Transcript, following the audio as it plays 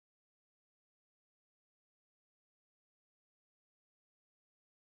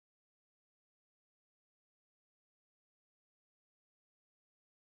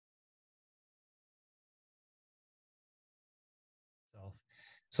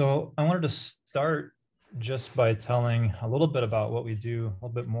So I wanted to start just by telling a little bit about what we do, a little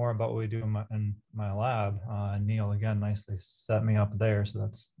bit more about what we do in my lab. Neil, again, nicely set me up there. So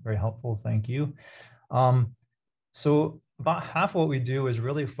that's very helpful. Thank you. Um, so about half what we do is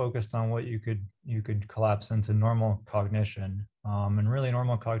really focused on what you could collapse into normal cognition, and really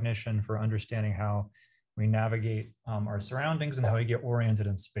normal cognition for understanding how we navigate our surroundings and how we get oriented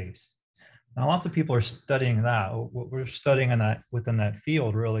in space. Now, lots of people are studying that. What we're studying in that within that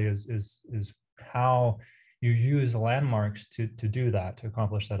field really is how you use landmarks to do that, to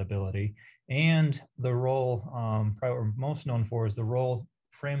accomplish that ability, and the role probably what we're most known for is the role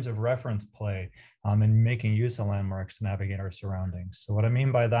frames of reference play in making use of landmarks to navigate our surroundings. So what I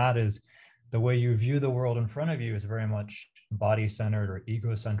mean by that is the way you view the world in front of you is very much body-centered or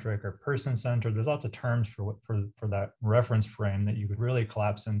egocentric or person-centered. There's lots of terms for that reference frame that you could really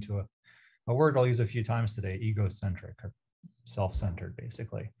collapse into a word I'll use a few times today: egocentric or self-centered,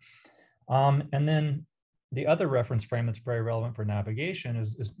 basically. And then the other reference frame that's very relevant for navigation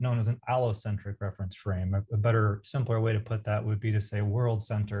is known as an allocentric reference frame. A better, simpler way to put that would be to say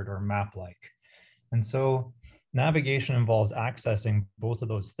world-centered or map-like. And so navigation involves accessing both of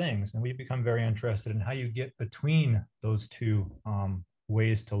those things. And we've become very interested in how you get between those two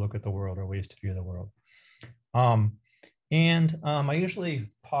ways to look at the world or ways to view the world. I usually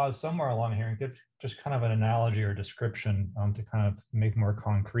pause somewhere along here and give just kind of an analogy or description to kind of make more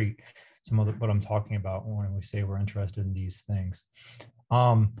concrete some of what I'm talking about when we say we're interested in these things.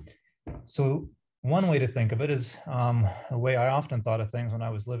 So one way to think of it is the way I often thought of things when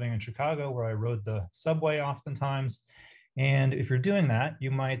I was living in Chicago, where I rode the subway oftentimes. And if you're doing that, you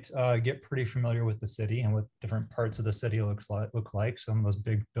might get pretty familiar with the city and what different parts of the city look like. Some of those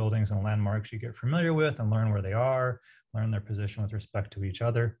big buildings and landmarks you get familiar with and learn where they are, learn their position with respect to each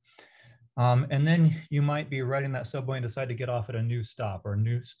other. And then you might be riding that subway and decide to get off at a new stop or a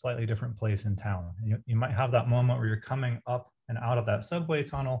new, slightly different place in town. You might have that moment where you're coming up and out of that subway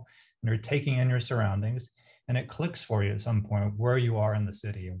tunnel and you're taking in your surroundings, and it clicks for you at some point where you are in the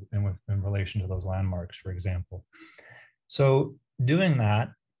city in relation to those landmarks, for example. So doing that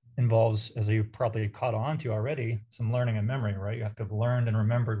involves, as you've probably caught on to already, some learning and memory, right? You have to have learned and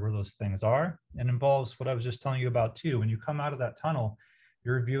remembered where those things are. And involves what I was just telling you about too. When you come out of that tunnel,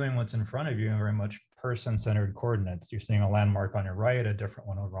 you're viewing what's in front of you in very much person-centered coordinates. You're seeing a landmark on your right, a different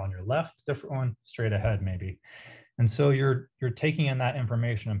one over on your left, different one straight ahead maybe. And so you're taking in that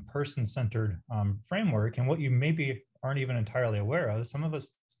information in person-centered framework, and what you maybe aren't even entirely aware of. Some of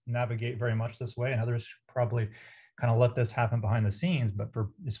us navigate very much this way, and others probably kind of let this happen behind the scenes. But for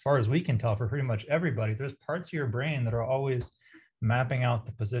as far as we can tell, for pretty much everybody, there's parts of your brain that are always mapping out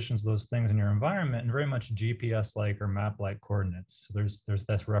the positions of those things in your environment in very much GPS-like or map-like coordinates. So there's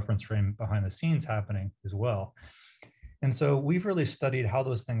this reference frame behind the scenes happening as well. And so we've really studied how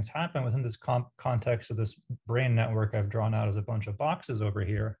those things happen within this context of this brain network I've drawn out as a bunch of boxes over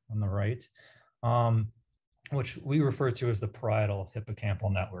here on the right, which we refer to as the parietal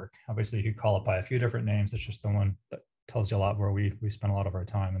hippocampal network. Obviously, you could call it by a few different names. It's just the one that tells you a lot where we spend a lot of our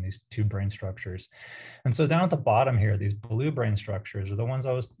time in these two brain structures. And so down at the bottom here, these blue brain structures are the ones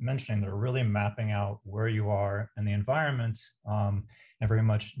I was mentioning that are really mapping out where you are in the environment, and very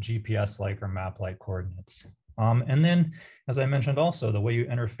much GPS-like or map-like coordinates. And then, as I mentioned also, the way you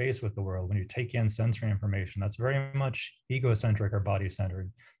interface with the world, when you take in sensory information, that's very much egocentric or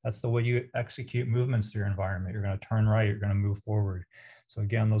body-centered. That's the way you execute movements through your environment. You're going to turn right, you're going to move forward. So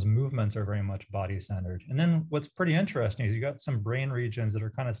again, those movements are very much body-centered. And then what's pretty interesting is you got some brain regions that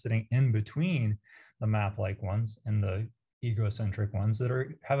are kind of sitting in between the map-like ones and the egocentric ones that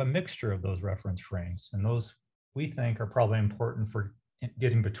have a mixture of those reference frames. And those, we think, are probably important for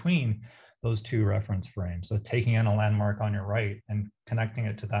getting between those two reference frames. So taking in a landmark on your right and connecting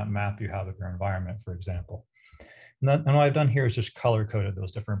it to that map you have of your environment, for example. And what I've done here is just color coded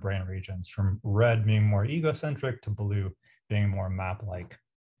those different brain regions, from red being more egocentric to blue being more map-like.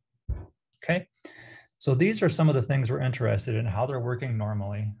 Okay, so these are some of the things we're interested in: how they're working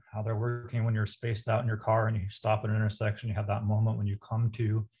normally, how they're working when you're spaced out in your car and you stop at an intersection, you have that moment when you come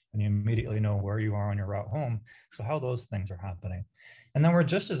to and you immediately know where you are on your route home. So how those things are happening. And then we're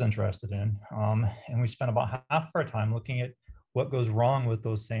just as interested in, and we spend about half of our time looking at what goes wrong with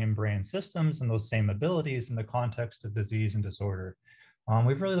those same brain systems and those same abilities in the context of disease and disorder.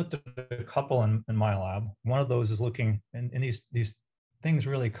 We've really looked at a couple in my lab. One of those is looking, and these things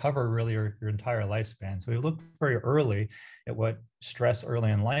really cover really your entire lifespan. So we look very early at what stress early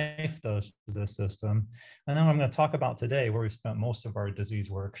in life does to the system. And then what I'm going to talk about today, where we spent most of our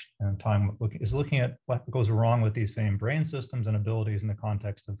disease work and time looking at what goes wrong with these same brain systems and abilities in the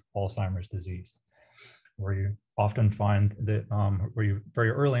context of Alzheimer's disease. where you often find that, where you very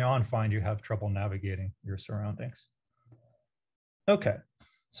early on find you have trouble navigating your surroundings. Okay,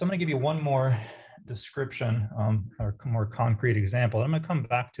 so I'm going to give you one more description or more concrete example. I'm going to come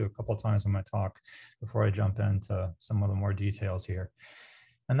back to a couple of times in my talk before I jump into some of the more details here.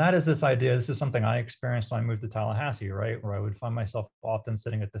 And that is this idea. This is something I experienced when I moved to Tallahassee, right? Where I would find myself often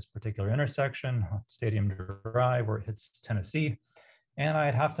sitting at this particular intersection, Stadium Drive, where it hits Tennessee. And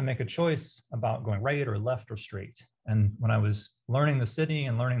I'd have to make a choice about going right or left or straight. And when I was learning the city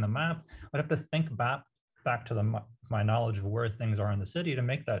and learning the map, I'd have to think back to my knowledge of where things are in the city to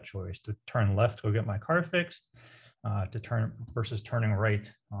make that choice, to turn left to go get my car fixed, to turn versus turning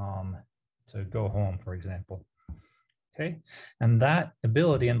right to go home, for example. Okay, and that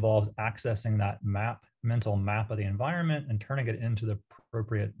ability involves accessing that mental map of the environment and turning it into the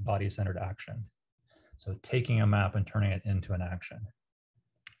appropriate body-centered action. So taking a map and turning it into an action.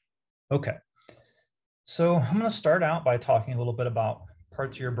 Okay, so I'm going to start out by talking a little bit about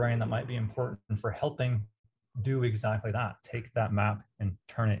parts of your brain that might be important for helping do exactly that, take that map and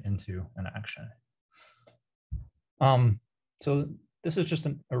turn it into an action. So this is just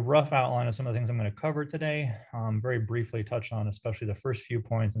a rough outline of some of the things I'm going to cover today. Very briefly touch on especially the first few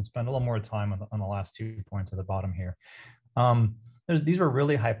points and spend a little more time on the last 2 points at the bottom here. These are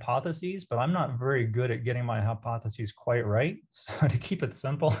really hypotheses, but I'm not very good at getting my hypotheses quite right. So to keep it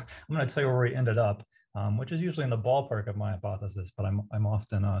simple, I'm going to tell you where we ended up, which is usually in the ballpark of my hypothesis, but I'm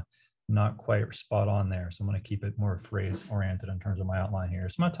often not quite spot on there. So I'm going to keep it more phrase oriented in terms of my outline here.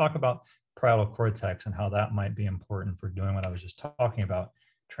 So I'm going to talk about parietal cortex and how that might be important for doing what I was just talking about,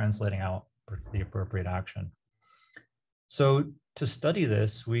 translating out the appropriate action. So to study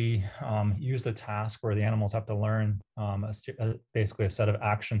this, we used a task where the animals have to learn basically a set of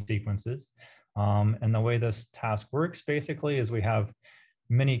action sequences. And the way this task works basically is we have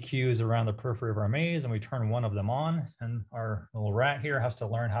many cues around the periphery of our maze and we turn one of them on, and our little rat here has to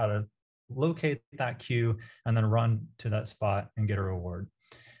learn how to locate that cue and then run to that spot and get a reward.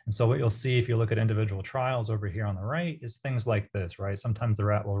 And so what you'll see if you look at individual trials over here on the right is things like this, right? Sometimes the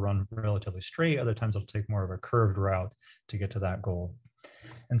rat will run relatively straight, other times it'll take more of a curved route to get to that goal.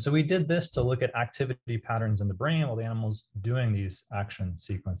 And so we did this to look at activity patterns in the brain while the animal's doing these action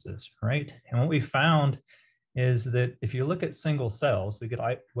sequences, right? And what we found is that if you look at single cells, we could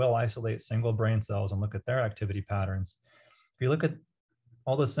well isolate single brain cells and look at their activity patterns. If you look at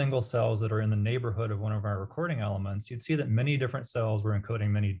all the single cells that are in the neighborhood of one of our recording elements, you'd see that many different cells were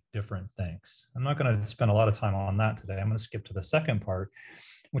encoding many different things. I'm not going to spend a lot of time on that today. I'm going to skip to the second part,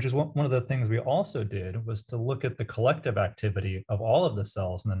 which is one of the things we also did was to look at the collective activity of all of the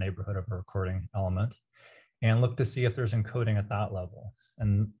cells in the neighborhood of a recording element and look to see if there's encoding at that level.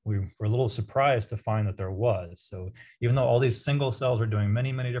 And we were a little surprised to find that there was. So even though all these single cells are doing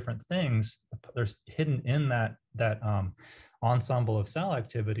many, many different things, there's hidden in that ensemble of cell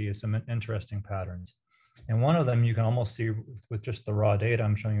activity is some interesting patterns. And one of them you can almost see with just the raw data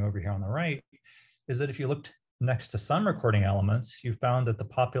I'm showing you over here on the right, is that if you looked next to some recording elements, you found that the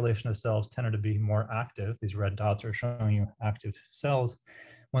population of cells tended to be more active. These red dots are showing you active cells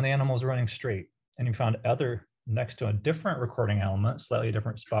when the animal was running straight. And you found other next to a different recording element, slightly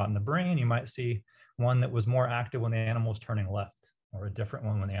different spot in the brain, you might see one that was more active when the animal was turning left, or a different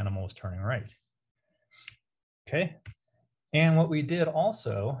one when the animal was turning right. Okay. And what we did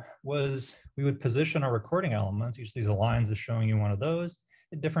also was we would position our recording elements, each of these lines is showing you one of those,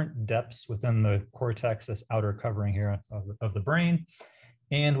 at different depths within the cortex, this outer covering here of the brain.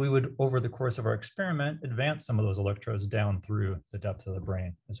 And we would, over the course of our experiment, advance some of those electrodes down through the depth of the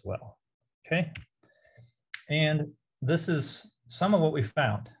brain as well. Okay. And this is some of what we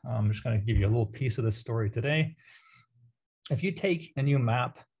found. I'm just going to give you a little piece of this story today. If you take and you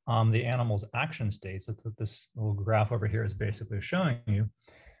map the animal's action states, that's what this little graph over here is basically showing you.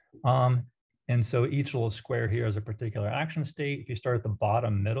 And so each little square here is a particular action state. If you start at the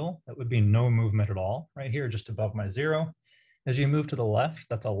bottom middle, that would be no movement at all, right here, just above my 0. As you move to the left,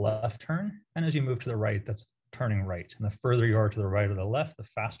 that's a left turn. And as you move to the right, that's turning right. And the further you are to the right or the left, the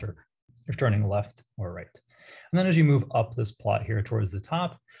faster you're turning left or right. And then as you move up this plot here towards the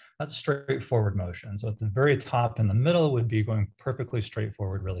top, that's straightforward motion. So at the very top in the middle would be going perfectly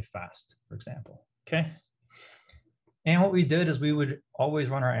straightforward really fast, for example, okay? And what we did is we would always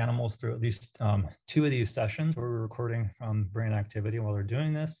run our animals through at least 2 of these sessions where we're recording brain activity while they're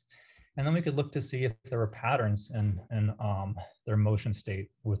doing this. And then we could look to see if there were patterns in their motion state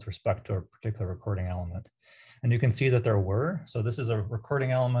with respect to a particular recording element. And you can see that there were. So this is a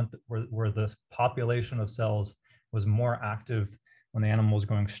recording element where the population of cells was more active when the animal was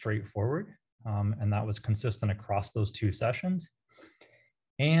going straight forward. And that was consistent across those 2 sessions.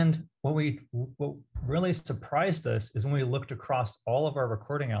 And what really surprised us is when we looked across all of our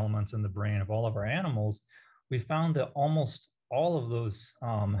recording elements in the brain of all of our animals, we found that almost all of those,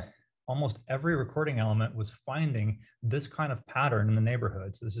 almost every recording element was finding this kind of pattern in the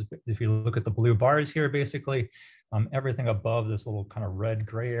neighborhood. So this is, if you look at the blue bars here, basically, everything above this little kind of red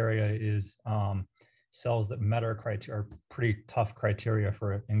gray area is cells that met our criteria, are pretty tough criteria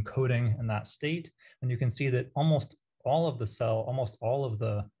for encoding in that state. And you can see that almost all of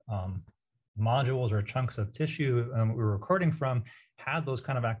the modules or chunks of tissue we were recording from had those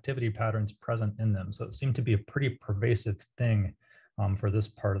kind of activity patterns present in them. So it seemed to be a pretty pervasive thing for this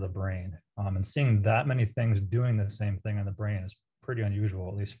part of the brain. And seeing that many things doing the same thing in the brain is pretty unusual,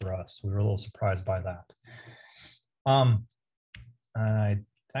 at least for us. We were a little surprised by that. I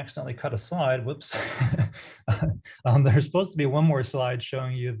accidentally cut a slide, whoops. There's supposed to be one more slide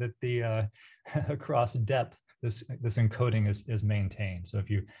showing you that the across depth, this encoding is maintained. So if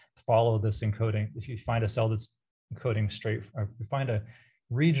you follow this encoding, if you find a cell that's encoding straight, or if you find a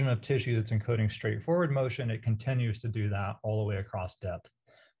region of tissue that's encoding straightforward motion, it continues to do that all the way across depth.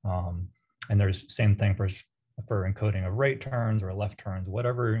 And there's same thing for encoding of right turns or left turns,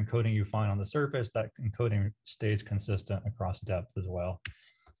 whatever encoding you find on the surface, that encoding stays consistent across depth as well.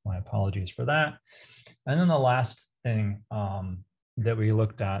 My apologies for that. And then the last thing that we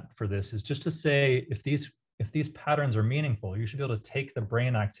looked at for this is just to say, if these patterns are meaningful, you should be able to take the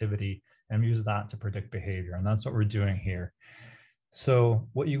brain activity and use that to predict behavior. And that's what we're doing here. So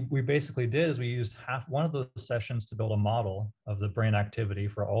what we basically did is we used one of those sessions to build a model of the brain activity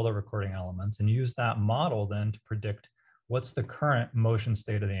for all the recording elements, and use that model then to predict what's the current motion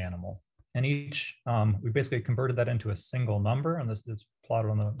state of the animal. And we basically converted that into a single number, and this is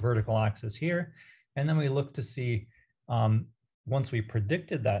plotted on the vertical axis here. And then we looked to see, once we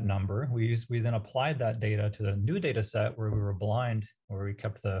predicted that number, we then applied that data to the new data set where we were blind, where we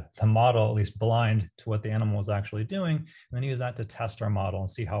kept the model at least blind to what the animal was actually doing, and then use that to test our model and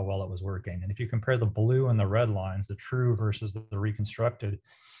see how well it was working. And if you compare the blue and the red lines, the true versus the reconstructed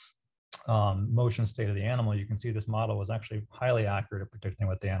motion state of the animal, you can see this model was actually highly accurate at predicting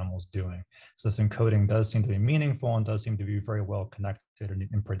what the animal is doing. So this encoding does seem to be meaningful and does seem to be very well connected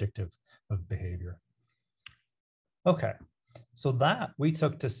and predictive of behavior. Okay, so that we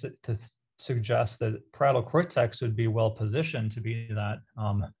took to suggest that parietal cortex would be well positioned to be that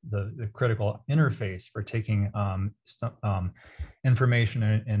the critical interface for taking information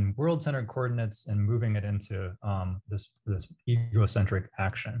in world-centered coordinates and moving it into this egocentric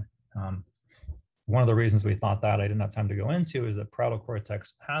action. One of the reasons we thought that I didn't have time to go into is that parietal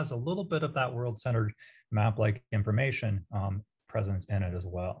cortex has a little bit of that world-centered map-like information present in it as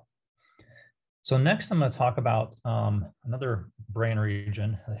well. So next I'm going to talk about another brain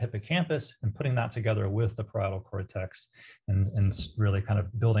region, the hippocampus, and putting that together with the parietal cortex, and really kind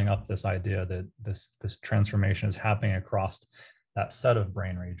of building up this idea that this transformation is happening across that set of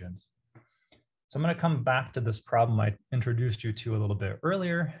brain regions. So I'm going to come back to this problem I introduced you to a little bit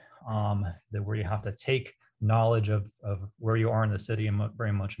earlier, that where you have to take knowledge of where you are in the city and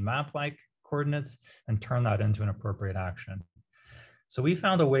very much map-like coordinates and turn that into an appropriate action. So we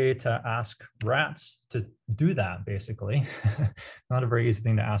found a way to ask rats to do that, basically. Not a very easy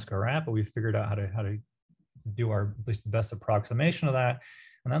thing to ask a rat, but we figured out how to do our best approximation of that.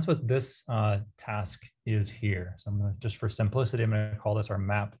 And that's what this task is here. So I'm going to, just for simplicity, I'm going to call this our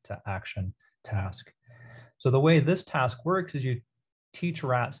map to action task. So the way this task works is you teach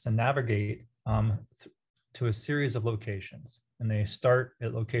rats to navigate to a series of locations. And they start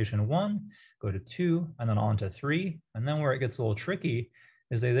at location 1, go to 2, and then on to 3. And then where it gets a little tricky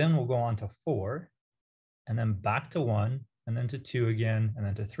is they then will go on to 4, and then back to 1, and then to 2 again, and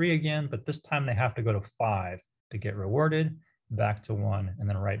then to 3 again. But this time they have to go to 5 to get rewarded, back to 1, and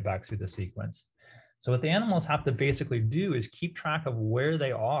then right back through the sequence. So what the animals have to basically do is keep track of where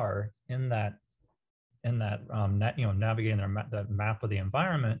they are in that navigating that map of the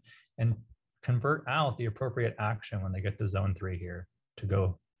environment, and convert out the appropriate action when they get to zone 3 here, to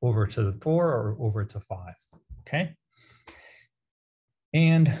go over to 4 or over to 5, okay?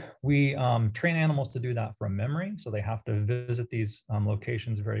 And we train animals to do that from memory. So they have to visit these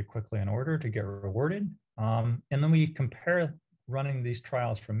locations very quickly in order to get rewarded. And then we compare running these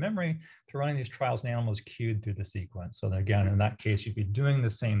trials from memory to running these trials in animals cued through the sequence. So again, in that case, you'd be doing the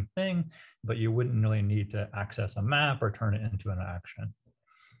same thing, but you wouldn't really need to access a map or turn it into an action.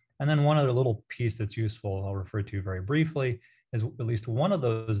 And then one other little piece that's useful, I'll refer to very briefly, is at least one of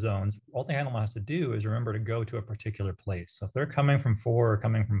those zones, all the animal has to do is remember to go to a particular place. So if they're coming from 4 or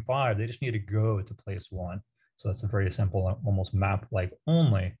coming from 5, they just need to go to place 1. So that's a very simple, almost map-like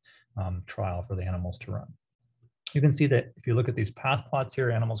only trial for the animals to run. You can see that if you look at these path plots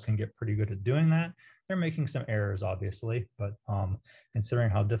here, animals can get pretty good at doing that. They're making some errors, obviously, but considering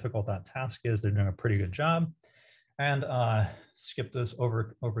how difficult that task is, they're doing a pretty good job. And skip this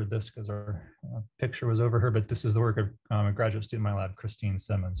over this because our picture was over here, but this is the work of a graduate student in my lab, Christine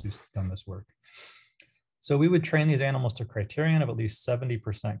Simmons, who's done this work. So we would train these animals to criterion of at least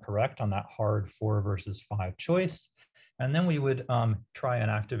 70% correct on that hard 4 versus 5 choice. And then we would try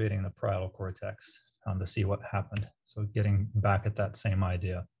inactivating the parietal cortex to see what happened. So getting back at that same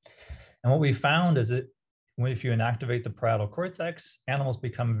idea. And what we found is that if you inactivate the parietal cortex, animals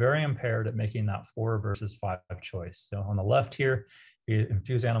become very impaired at making that 4 versus 5 choice. So on the left here, we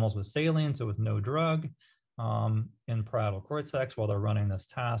infuse animals with saline, so with no drug in parietal cortex while they're running this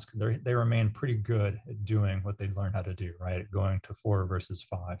task. They remain pretty good at doing what they learned how to do, right? Going to 4 versus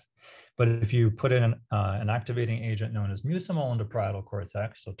 5. But if you put in an activating agent known as mucimol into parietal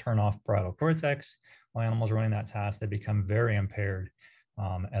cortex, so turn off parietal cortex, while animals are running that task, they become very impaired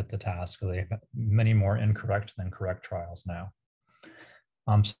at the task. So they have many more incorrect than correct trials now.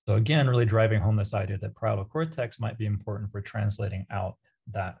 So again, really driving home this idea that parietal cortex might be important for translating out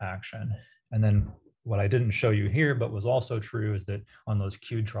that action. And then what I didn't show you here, but was also true, is that on those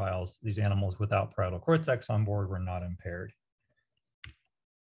cued trials, these animals without parietal cortex on board were not impaired.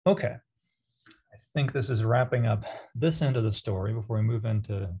 Okay, I think this is wrapping up this end of the story before we move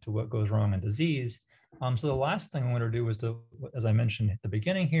into what goes wrong in disease. So the last thing I want to do is to, as I mentioned at the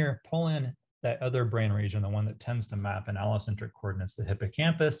beginning here, pull in that other brain region, the one that tends to map in allocentric coordinates, the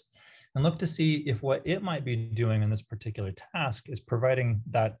hippocampus, and look to see if what it might be doing in this particular task is providing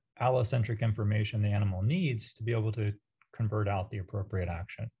that allocentric information the animal needs to be able to convert out the appropriate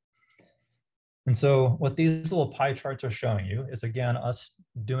action. And so what these little pie charts are showing you is, again, us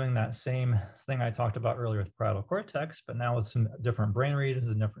doing that same thing I talked about earlier with parietal cortex, but now with some different brain regions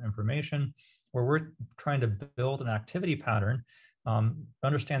and different information, where we're trying to build an activity pattern,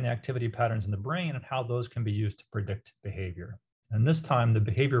 understand the activity patterns in the brain and how those can be used to predict behavior. And this time, the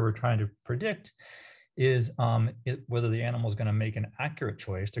behavior we're trying to predict is whether the animal is going to make an accurate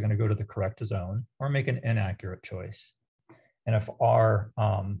choice, they're going to go to the correct zone, or make an inaccurate choice. And if our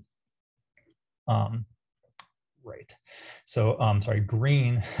right. So sorry,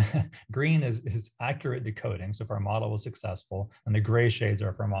 green is accurate decoding. So if our model was successful, and the gray shades are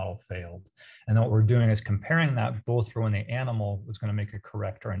if our model failed. And then what we're doing is comparing that both for when the animal was going to make a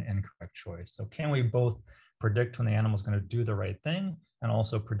correct or an incorrect choice. So can we both predict when the animal is going to do the right thing and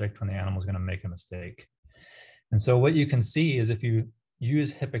also predict when the animal is going to make a mistake? And so what you can see is if you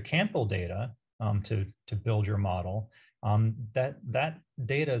use hippocampal data to build your model, that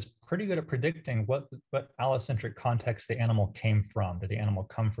data is pretty good at predicting what allocentric context the animal came from. Did the animal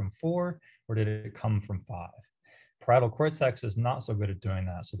come from 4 or did it come from 5? Parietal cortex is not so good at doing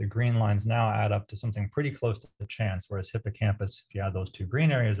that. So the green lines now add up to something pretty close to the chance, whereas hippocampus, if you add those 2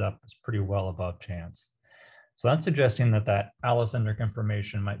 green areas up, is pretty well above chance. So that's suggesting that allocentric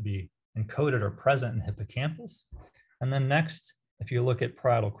information might be encoded or present in hippocampus. And then next, if you look at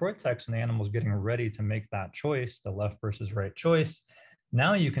parietal cortex and the animal is getting ready to make that choice, the left versus right choice,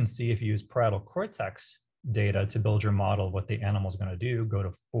 now you can see if you use parietal cortex data to build your model of what the animal is going to do, go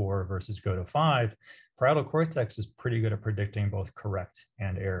to 4 versus go to 5, parietal cortex is pretty good at predicting both correct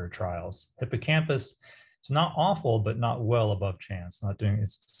and error trials. Hippocampus is not awful, but not well above chance, not doing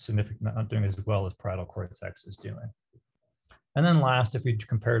as well as parietal cortex is doing. And then last, if we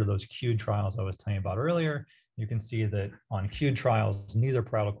compare to those cued trials I was telling you about earlier, you can see that on cued trials, neither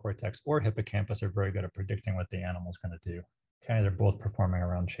parietal cortex or hippocampus are very good at predicting what the animal is going to do. Okay, they're both performing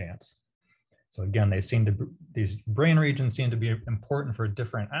around chance. So again, these brain regions seem to be important for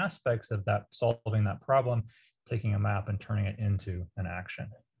different aspects of that, solving that problem, taking a map and turning it into an action.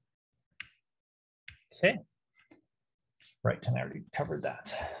 Okay, right, and I already covered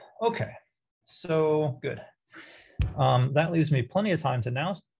that. Okay, so good. That leaves me plenty of time to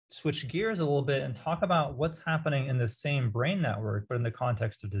now switch gears a little bit and talk about what's happening in the same brain network, but in the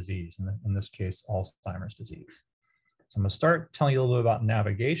context of disease, in this case, Alzheimer's disease. So I'm going to start telling you a little bit about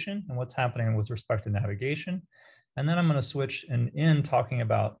navigation and what's happening with respect to navigation. And then I'm going to switch and end talking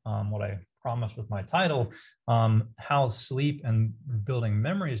about what I promised with my title, how sleep and building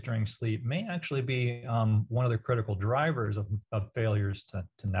memories during sleep may actually be one of the critical drivers of failures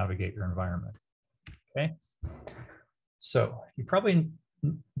to navigate your environment. Okay. So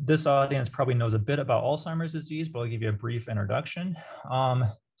this audience probably knows a bit about Alzheimer's disease, but I'll give you a brief introduction.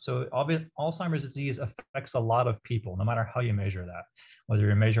 So Alzheimer's disease affects a lot of people, no matter how you measure that, whether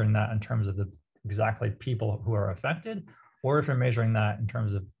you're measuring that in terms of exactly people who are affected, or if you're measuring that in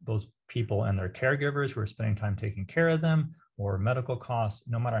terms of those people and their caregivers who are spending time taking care of them, or medical costs.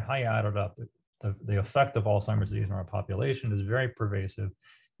 No matter how you add it up, the effect of Alzheimer's disease in our population is very pervasive,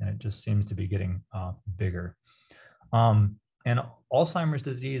 and it just seems to be getting bigger. And Alzheimer's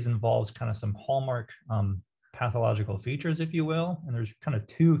disease involves kind of some hallmark pathological features, if you will. And there's kind of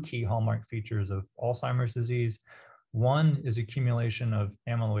two key hallmark features of Alzheimer's disease. One is accumulation of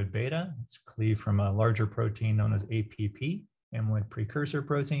amyloid beta. It's cleaved from a larger protein known as APP, amyloid precursor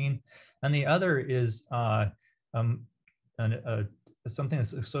protein. And the other is something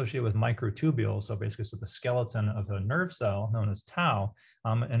that's associated with microtubules, so basically so the skeleton of a nerve cell known as tau,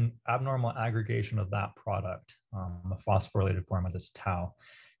 and abnormal aggregation of that product, a phosphorylated form of this tau.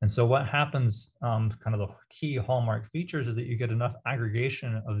 And so what happens, kind of the key hallmark features, is that you get enough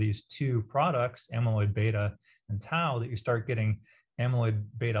aggregation of these two products, amyloid beta and tau, that you start getting amyloid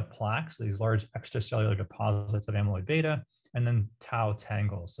beta plaques, these large extracellular deposits of amyloid beta, and then tau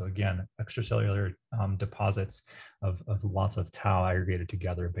tangles. So again, extracellular deposits of lots of tau aggregated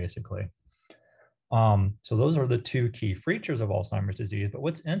together, basically. So those are the two key features of Alzheimer's disease. But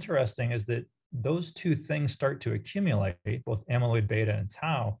what's interesting is that those two things start to accumulate, both amyloid beta and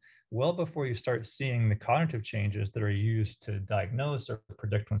tau, well before you start seeing the cognitive changes that are used to diagnose or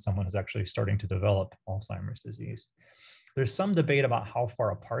predict when someone is actually starting to develop Alzheimer's disease. There's some debate about how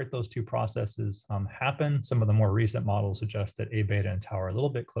far apart those two processes happen. Some of the more recent models suggest that A beta and tau are a little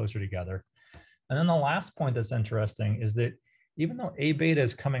bit closer together. And then the last point that's interesting is that even though A beta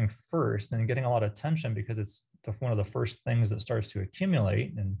is coming first and getting a lot of attention because it's one of the first things that starts to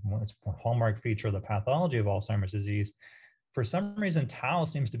accumulate, and it's a hallmark feature of the pathology of Alzheimer's disease, for some reason, tau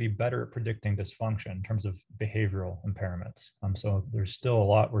seems to be better at predicting dysfunction in terms of behavioral impairments. So there's still a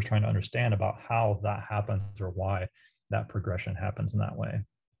lot we're trying to understand about how that happens or why that progression happens in that way.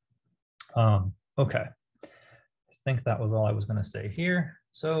 Okay, I think that was all I was going to say here.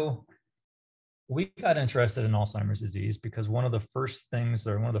 So we got interested in Alzheimer's disease because one of the first things,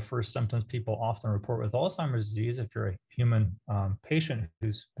 or one of the first symptoms people often report with Alzheimer's disease, if you're a human patient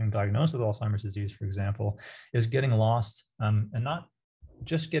who's been diagnosed with Alzheimer's disease, for example, is getting lost, and not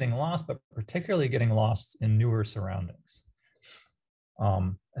just getting lost, but particularly getting lost in newer surroundings.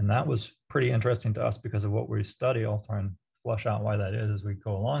 And that was pretty interesting to us because of what we study. I'll try and flesh out why that is as we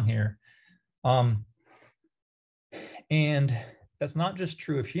go along here. And that's not just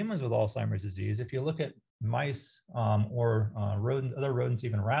true of humans with Alzheimer's disease. If you look at mice or rodents, other rodents,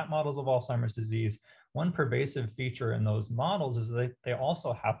 even rat models of Alzheimer's disease, one pervasive feature in those models is that they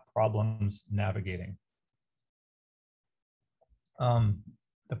also have problems navigating.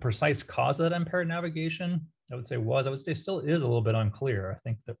 The precise cause of that impaired navigation, I would say still is a little bit unclear. I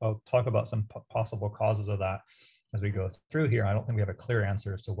think that I'll talk about some possible causes of that as we go through here. I don't think we have a clear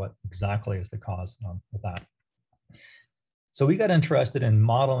answer as to what exactly is the cause of that. So we got interested in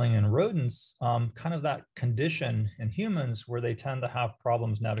modeling in rodents, kind of that condition in humans where they tend to have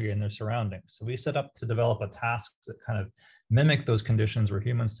problems navigating their surroundings. So we set up to develop a task that kind of mimic those conditions where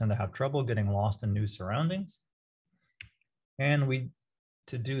humans tend to have trouble getting lost in new surroundings. And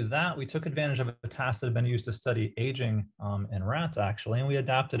to do that, we took advantage of a task that had been used to study aging in rats, actually, and we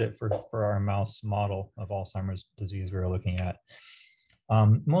adapted it for our mouse model of Alzheimer's disease we were looking at.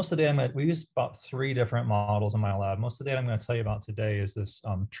 Most of the data, we used about 3 different models in my lab. Most of the data I'm going to tell you about today is this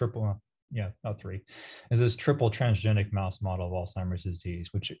triple transgenic mouse model of Alzheimer's disease,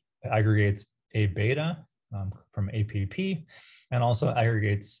 which aggregates A beta from APP and also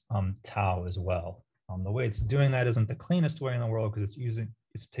aggregates tau as well. The way it's doing that isn't the cleanest way in the world because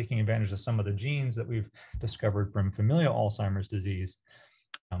it's taking advantage of some of the genes that we've discovered from familial Alzheimer's disease,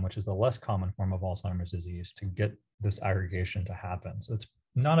 which is the less common form of Alzheimer's disease, to get this aggregation to happen. So it's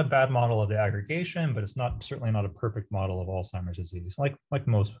not a bad model of the aggregation, but it's certainly not a perfect model of Alzheimer's disease, like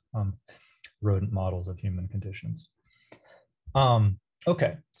most rodent models of human conditions.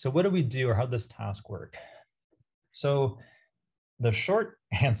 Okay, so what do we do, or how does this task work? So the short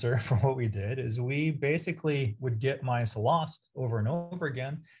answer for what we did is we basically would get mice lost over and over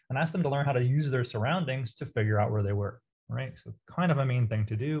again and ask them to learn how to use their surroundings to figure out where they were, right? So kind of a mean thing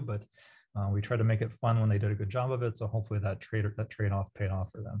to do, but we tried to make it fun when they did a good job of it. So hopefully that trade-off paid off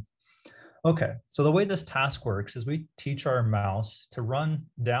for them. Okay, so the way this task works is we teach our mouse to run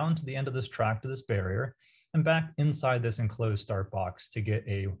down to the end of this track to this barrier and back inside this enclosed start box to get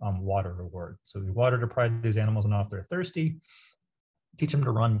a water reward. So we water deprive these animals enough they're thirsty, teach them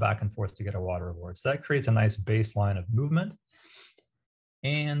to run back and forth to get a water reward. So that creates a nice baseline of movement.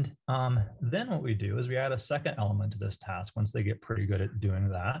 And then what we do is we add a second element to this task once they get pretty good at doing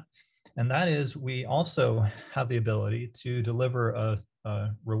that. And that is we also have the ability to deliver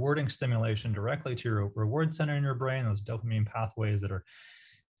a rewarding stimulation directly to your reward center in your brain, those dopamine pathways that are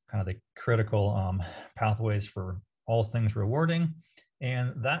kind of the critical pathways for all things rewarding.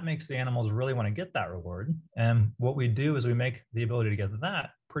 And that makes the animals really want to get that reward. And what we do is we make the ability to get that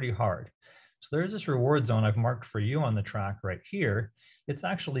pretty hard. So there's this reward zone I've marked for you on the track right here. It's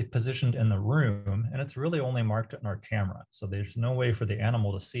actually positioned in the room, and it's really only marked in our camera. So there's no way for the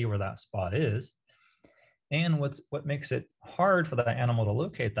animal to see where that spot is. And what makes it hard for that animal to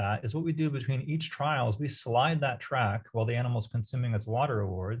locate that is what we do between each trial is we slide that track while the animal's consuming its water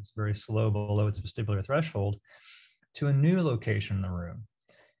reward, it's very slow below its vestibular threshold, to a new location in the room.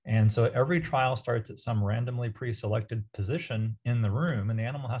 And so every trial starts at some randomly pre-selected position in the room, and the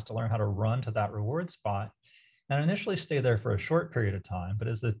animal has to learn how to run to that reward spot and initially stay there for a short period of time. But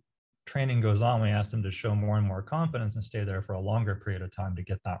as the training goes on, we ask them to show more and more confidence and stay there for a longer period of time to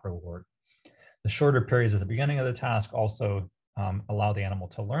get that reward. The shorter periods at the beginning of the task also allow the animal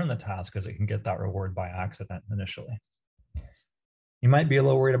to learn the task as it can get that reward by accident initially. You might be a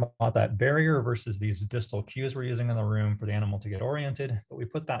little worried about that barrier versus these distal cues we're using in the room for the animal to get oriented, but we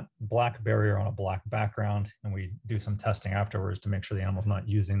put that black barrier on a black background, and we do some testing afterwards to make sure the animal's not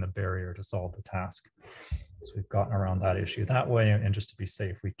using the barrier to solve the task. So we've gotten around that issue that way, and just to be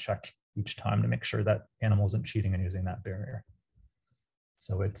safe, we check each time to make sure that animal isn't cheating and using that barrier.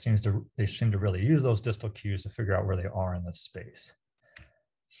 So they seem to really use those distal cues to figure out where they are in this space.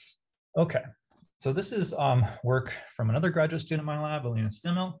 Okay, so this is work from another graduate student in my lab, Alina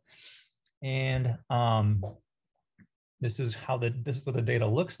Stimmel. And this is what the data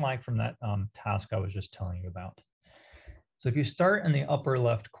looks like from that task I was just telling you about. So if you start in the upper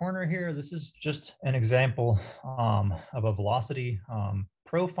left corner here, this is just an example of a velocity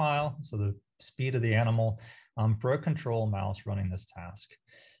profile. So the speed of the animal for a control mouse running this task.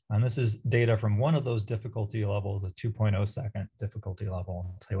 And this is data from one of those difficulty levels, a 2.0 second difficulty level.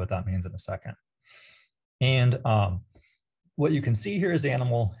 I'll tell you what that means in a second. And what you can see here is the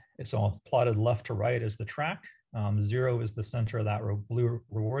animal, so plotted left to right is the track. 0 is the center of that blue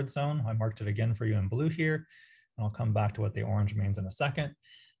reward zone. I marked it again for you in blue here. And I'll come back to what the orange means in a second.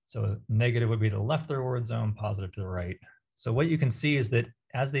 So negative would be to the left of the reward zone, positive to the right. So what you can see is that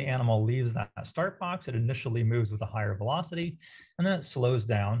as the animal leaves that start box, it initially moves with a higher velocity, and then it slows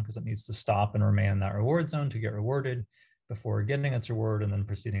down because it needs to stop and remain in that reward zone to get rewarded before getting its reward and then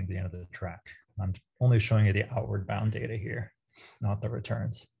proceeding to the end of the track. I'm only showing you the outward bound data here, not the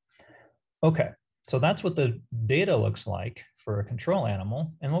returns. Okay, so that's what the data looks like for a control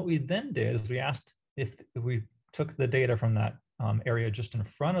animal. And what we then did is we asked if we took the data from that area just in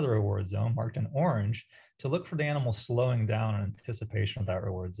front of the reward zone, marked in orange, to look for the animal slowing down in anticipation of that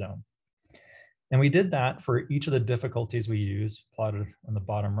reward zone. And we did that for each of the difficulties we use. Plotted on the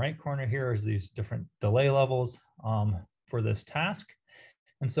bottom right corner here is these different delay levels for this task.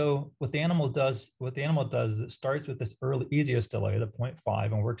 And so what the animal does is it starts with this easiest delay, the 0.5,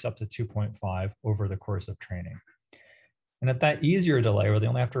 and works up to 2.5 over the course of training. And at that easier delay, where they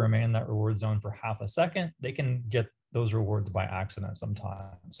only have to remain in that reward zone for half a second, they can get those rewards by accident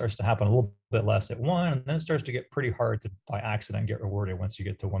sometimes. It starts to happen a little bit less at 1, and then it starts to get pretty hard to by accident get rewarded once you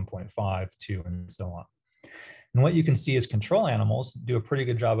get to 1.5, 2, and so on. And what you can see is control animals do a pretty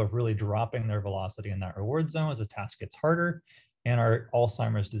good job of really dropping their velocity in that reward zone as the task gets harder. And our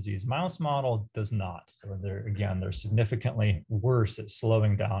Alzheimer's disease mouse model does not. So they're significantly worse at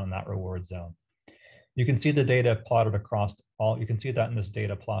slowing down in that reward zone. You can see the data plotted across you can see that in this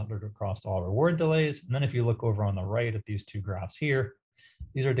data plotted across all reward delays. And then if you look over on the right at these two graphs here,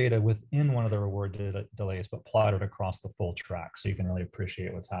 these are data within one of the reward delays, but plotted across the full track. So you can really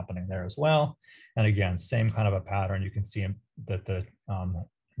appreciate what's happening there as well. And again, same kind of a pattern. You can see that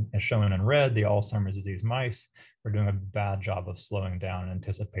as shown in red, the Alzheimer's disease mice are doing a bad job of slowing down in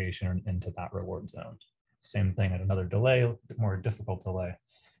anticipation into that reward zone. Same thing at another delay, more difficult delay,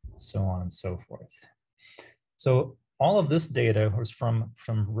 so on and so forth. So all of this data was from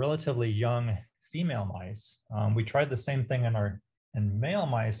relatively young female mice. We tried the same thing in male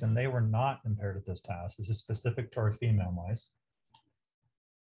mice, and they were not impaired at this task. This is specific to our female mice.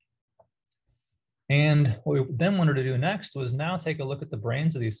 And what we then wanted to do next was now take a look at the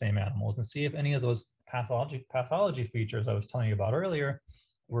brains of these same animals and see if any of those pathology features I was telling you about earlier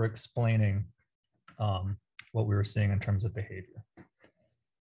were explaining what we were seeing in terms of behavior.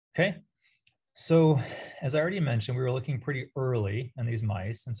 Okay, so as I already mentioned, we were looking pretty early in these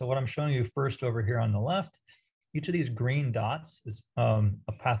mice. And so what I'm showing you first over here on the left, each of these green dots is a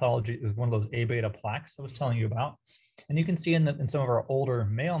pathology, is one of those A beta plaques I was telling you about. And you can see in some of our older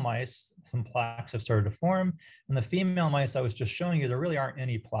male mice, some plaques have started to form. In the female mice I was just showing you, there really aren't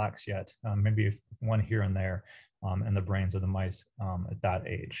any plaques yet, maybe one here and there in the brains of the mice at that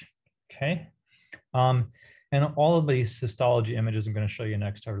age, okay? And all of these histology images I'm going to show you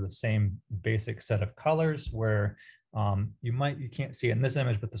next are the same basic set of colors where You can't see it in this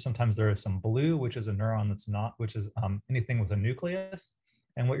image, but sometimes there is some blue, which is a neuron that's not, which is anything with a nucleus.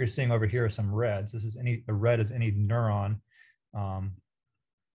 And what you're seeing over here is some reds. The red is any neuron um,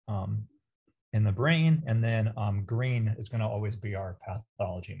 um, in the brain, and then green is going to always be our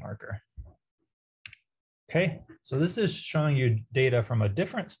pathology marker. Okay, so this is showing you data from a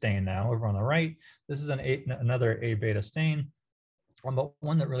different stain now over on the right. This is another A beta stain, but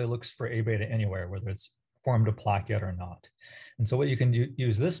one that really looks for A beta anywhere, whether it's formed a plaque yet or not. And so what you can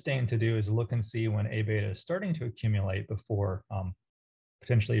use this stain to do is look and see when A beta is starting to accumulate before,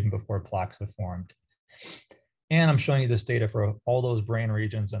 potentially even before plaques have formed. And I'm showing you this data for all those brain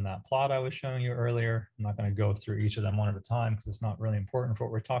regions in that plot I was showing you earlier. I'm not going to go through each of them one at a time because it's not really important for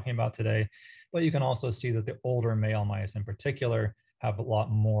what we're talking about today. But you can also see that the older male mice in particular have a lot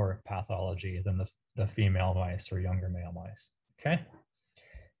more pathology than the female mice or younger male mice. Okay.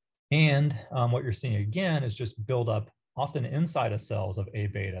 And what you're seeing again is just buildup often inside of cells of A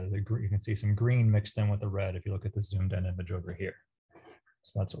beta. You can see some green mixed in with the red if you look at the zoomed in image over here.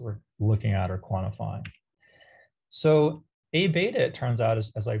 So that's what we're looking at or quantifying. So A beta, it turns out,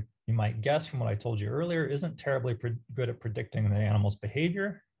 as you might guess from what I told you earlier, isn't terribly good at predicting the animal's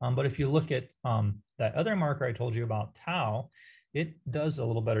behavior. But if you look at that other marker I told you about, tau, it does a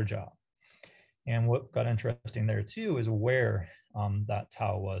little better job. And what got interesting there too is where that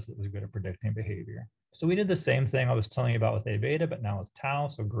tau was that was good at predicting behavior. So we did the same thing I was telling you about with A beta, but now with tau.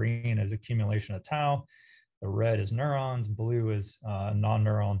 So green is accumulation of tau. The red is neurons. Blue is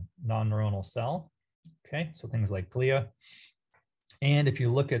non-neuronal cell. Okay, so things like glia. And if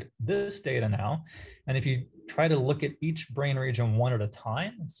you look at this data now, and if you try to look at each brain region one at a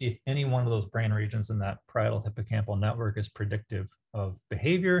time and see if any one of those brain regions in that parietal hippocampal network is predictive of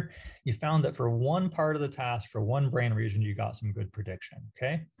behavior, you found that for one part of the task, for one brain region, you got some good prediction,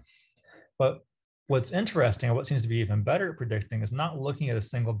 okay? But what's interesting, and what seems to be even better at predicting, is not looking at a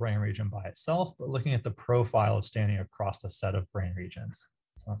single brain region by itself, but looking at the profile of standing across a set of brain regions.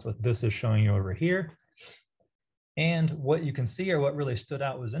 So that's what this is showing you over here. And what you can see, or what really stood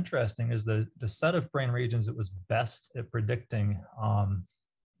out was interesting, is the set of brain regions that was best at predicting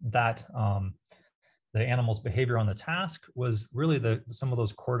the animal's behavior on the task was really some of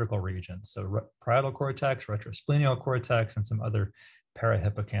those cortical regions. So parietal cortex, retrosplenial cortex, and some other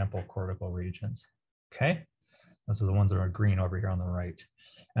parahippocampal cortical regions. Okay, those are the ones that are green over here on the right.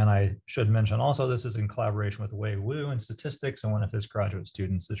 And I should mention also, this is in collaboration with Wei Wu in statistics and one of his graduate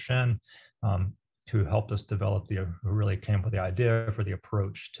students, Shen, who helped us develop who really came up with the idea for the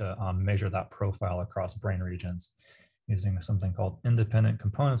approach to measure that profile across brain regions using something called independent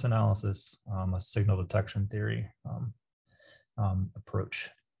components analysis, a signal detection theory approach.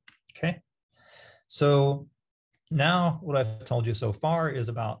 Okay, so now what I've told you so far is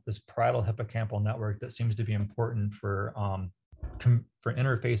about this parietal hippocampal network that seems to be important for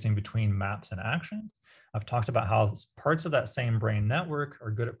interfacing between maps and action. I've talked about how parts of that same brain network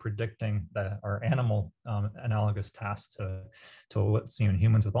are good at predicting our animal analogous tasks to what's seen in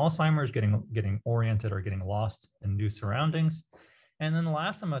humans with Alzheimer's, getting oriented or getting lost in new surroundings. And then the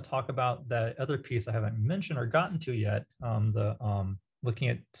last, I'm going to talk about that other piece I haven't mentioned or gotten to yet, looking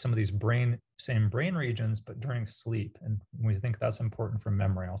at some of these same brain regions, but during sleep. And we think that's important for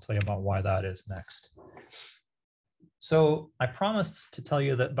memory. I'll tell you about why that is next. So I promised to tell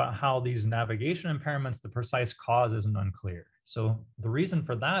you about how these navigation impairments, the precise cause isn't unclear. So the reason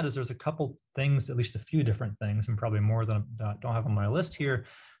for that is there's a couple things, at least a few different things, and probably more than I don't have on my list here,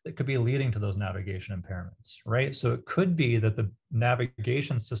 that could be leading to those navigation impairments, right? So it could be that the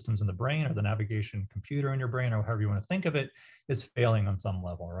navigation systems in the brain, or the navigation computer in your brain, or however you want to think of it, is failing on some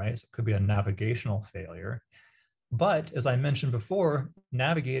level, right? So it could be a navigational failure. But as I mentioned before,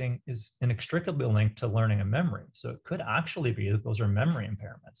 navigating is inextricably linked to learning and memory. So it could actually be that those are memory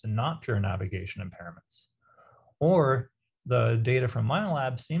impairments and not pure navigation impairments. Or the data from my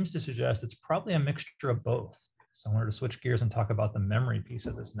lab seems to suggest it's probably a mixture of both. So I wanted to switch gears and talk about the memory piece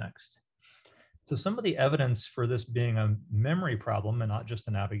of this next. So some of the evidence for this being a memory problem and not just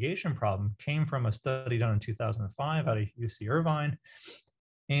a navigation problem came from a study done in 2005 out of UC Irvine.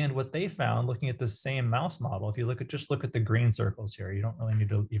 And what they found, looking at the same mouse model, if you just look at the green circles here, you don't really need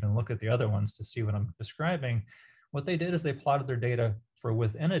to even look at the other ones to see what I'm describing. What they did is they plotted their data for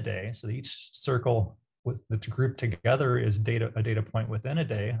within a day. So each circle that's grouped together is a data point within a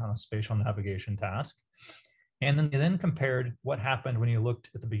day on a spatial navigation task. And then they compared what happened when you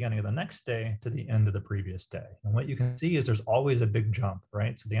looked at the beginning of the next day to the end of the previous day. And what you can see is there's always a big jump,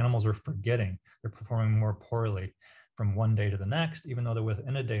 right? So the animals are forgetting, they're performing more poorly from one day to the next, even though the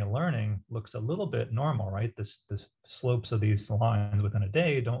within a day learning looks a little bit normal, right? The slopes of these lines within a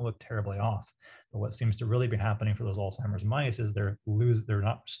day don't look terribly off. But what seems to really be happening for those Alzheimer's mice is they're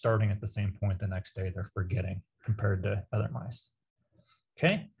not starting at the same point the next day, they're forgetting compared to other mice.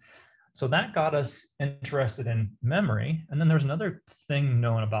 Okay, so that got us interested in memory. And then there's another thing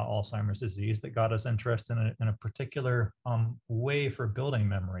known about Alzheimer's disease that got us interested in a particular way for building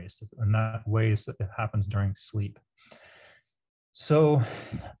memories, and that way is that it happens during sleep. So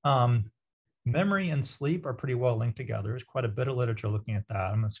memory and sleep are pretty well linked together. There's quite a bit of literature looking at that.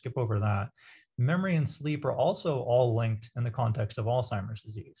 I'm going to skip over that. Memory and sleep are also all linked in the context of Alzheimer's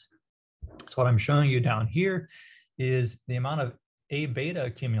disease. So what I'm showing you down here is the amount of A beta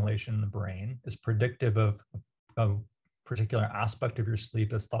accumulation in the brain is predictive of a particular aspect of your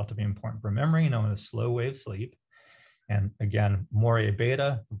sleep that's thought to be important for memory, known as slow wave sleep. And again, more A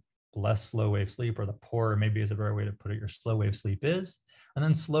beta, less slow wave sleep, or the poorer maybe is a better way to put it, your slow wave sleep is. And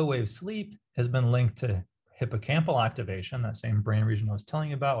then slow wave sleep has been linked to hippocampal activation, that same brain region I was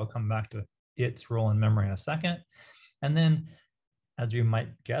telling you about. We'll come back to its role in memory in a second. And then, as you might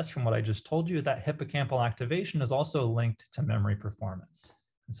guess from what I just told you, that hippocampal activation is also linked to memory performance.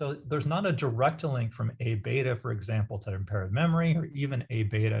 And so there's not a direct link from A beta, for example, to impaired memory, or even A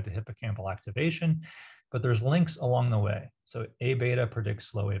beta to hippocampal activation, but there's links along the way. So A beta predicts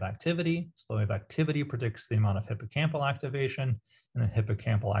slow wave activity predicts the amount of hippocampal activation, and then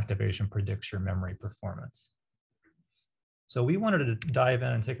hippocampal activation predicts your memory performance. So we wanted to dive in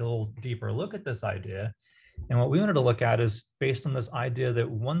and take a little deeper look at this idea. And what we wanted to look at is based on this idea that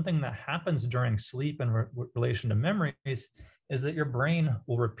one thing that happens during sleep in relation to memories is that your brain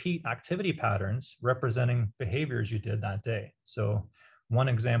will repeat activity patterns representing behaviors you did that day. So one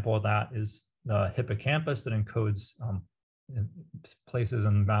example of that is the hippocampus that encodes places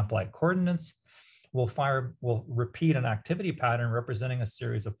in map-like coordinates will repeat an activity pattern representing a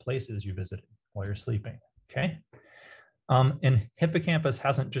series of places you visited while you're sleeping, okay? And hippocampus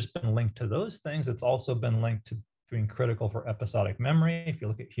hasn't just been linked to those things, it's also been linked to being critical for episodic memory. If you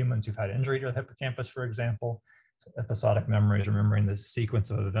look at humans who've had injury to the hippocampus, for example, so episodic memory is remembering the sequence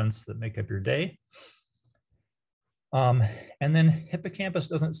of events that make up your day. And then hippocampus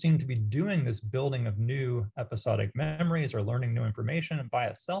doesn't seem to be doing this building of new episodic memories or learning new information by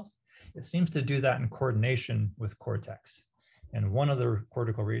itself. It seems to do that in coordination with cortex. And one of the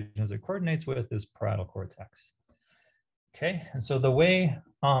cortical regions it coordinates with is parietal cortex. Okay, and so the way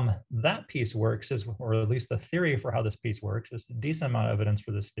that piece works is, or at least the theory for how this piece works, there's a decent amount of evidence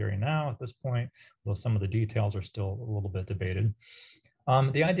for this theory now at this point, though some of the details are still a little bit debated.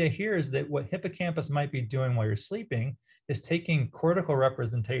 The idea here is that what hippocampus might be doing while you're sleeping is taking cortical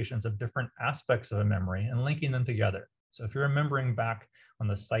representations of different aspects of a memory and linking them together. So if you're remembering back on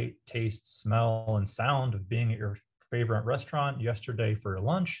the sight, taste, smell, and sound of being at your favorite restaurant yesterday for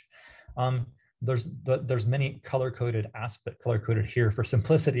lunch, there's many color-coded here for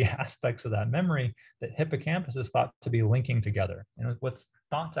simplicity aspects of that memory that hippocampus is thought to be linking together. And what's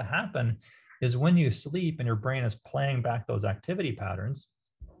thought to happen is when you sleep and your brain is playing back those activity patterns,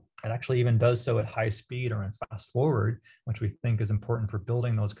 it actually even does so at high speed or in fast forward, which we think is important for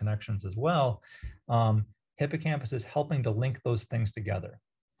building those connections as well. Hippocampus is helping to link those things together.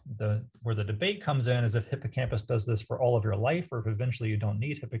 Where the debate comes in is if hippocampus does this for all of your life, or if eventually you don't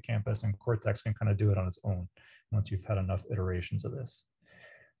need hippocampus and cortex can kind of do it on its own once you've had enough iterations of this.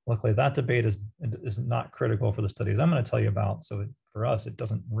 Luckily, that debate is not critical for the studies I'm going to tell you about. So for us, it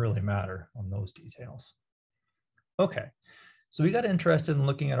doesn't really matter on those details. Okay, so we got interested in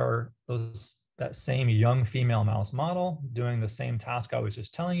looking at that same young female mouse model, doing the same task I was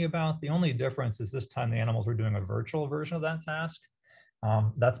just telling you about. The only difference is this time the animals were doing a virtual version of that task.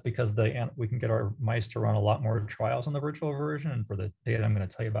 That's because we can get our mice to run a lot more trials on the virtual version. And for the data I'm going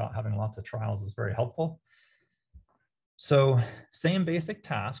to tell you about, having lots of trials is very helpful. So same basic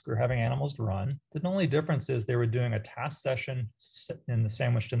task, we're having animals to run. The only difference is they were doing a task session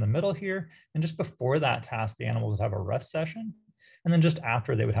sandwiched in the middle here. And just before that task, the animals would have a rest session. And then just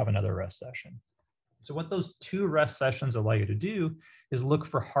after, they would have another rest session. So what those two rest sessions allow you to do is look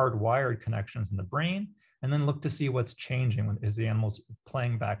for hardwired connections in the brain, and then look to see what's changing. Is the animals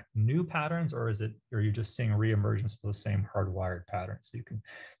playing back new patterns, or are you just seeing reemergence of those same hardwired patterns? So you can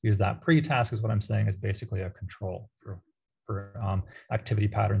use that pre-task, is what I'm saying, is basically a control for activity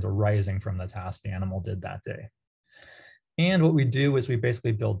patterns arising from the task the animal did that day. And what we do is we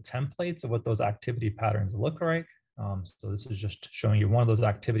basically build templates of what those activity patterns look like. So this is just showing you one of those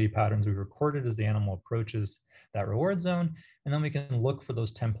activity patterns we recorded as the animal approaches that reward zone. And then we can look for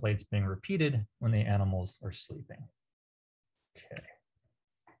those templates being repeated when the animals are sleeping. Okay.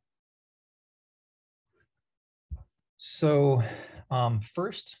 So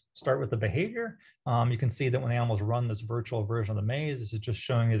first, start with the behavior. You can see that when animals run this virtual version of the maze, this is just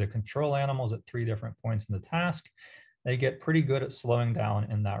showing you the control animals at 3 different points in the task. They get pretty good at slowing down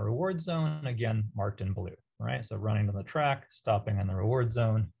in that reward zone, again, marked in blue, right? So running to the track, stopping in the reward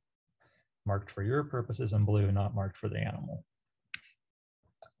zone, marked for your purposes in blue, not marked for the animal.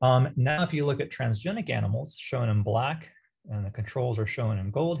 Now, if you look at transgenic animals shown in black, and the controls are shown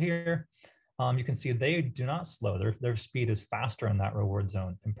in gold here, you can see they do not slow. Their speed is faster in that reward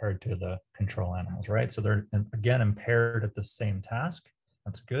zone compared to the control animals, right? So they're, again, impaired at the same task.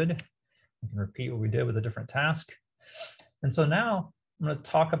 That's good. We can repeat what we did with a different task. And so now I'm going to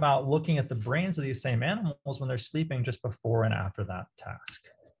talk about looking at the brains of these same animals when they're sleeping just before and after that task.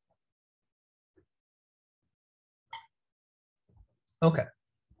 Okay,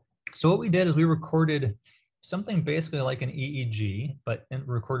 so what we did is we recorded something basically like an EEG, but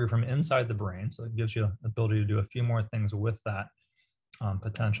recorded from inside the brain. So it gives you the ability to do a few more things with that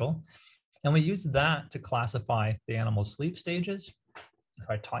potential. And we used that to classify the animal's sleep stages. If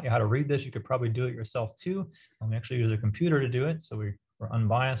I taught you how to read this, you could probably do it yourself too. And we actually use a computer to do it, so we're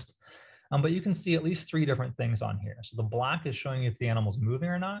unbiased. But you can see at least 3 different things on here. So the black is showing you if the animal's moving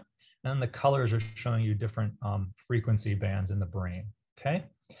or not, and then the colors are showing you different frequency bands in the brain, okay?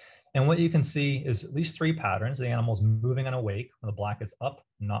 And what you can see is at least 3 patterns. The animal's moving and awake, the black is up,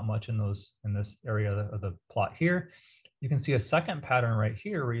 not much in this area of the plot here. You can see a second pattern right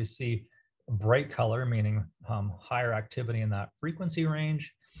here where you see bright color, meaning higher activity in that frequency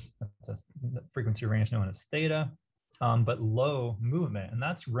range. That's a frequency range known as theta, but low movement, and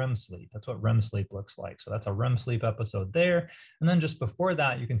that's REM sleep. That's what REM sleep looks like. So that's a REM sleep episode there. And then just before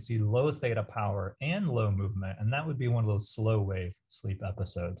that, you can see low theta power and low movement, and that would be one of those slow wave sleep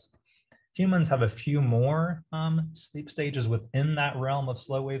episodes. Humans have a few more sleep stages within that realm of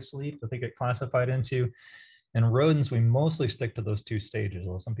slow wave sleep that they get classified into. In rodents, we mostly stick to those 2 stages,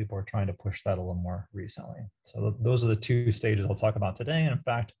 although some people are trying to push that a little more recently. So those are the 2 stages I'll talk about today. And in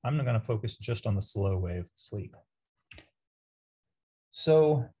fact, I'm going to focus just on the slow wave sleep.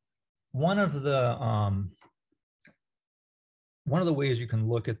 So one of the ways you can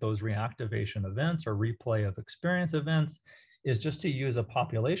look at those reactivation events or replay of experience events is just to use a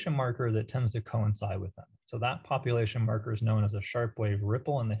population marker that tends to coincide with them. So that population marker is known as a sharp wave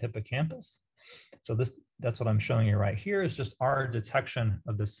ripple in the hippocampus. So that's what I'm showing you right here is just our detection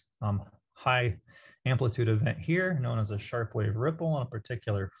of this high amplitude event here, known as a sharp wave ripple on a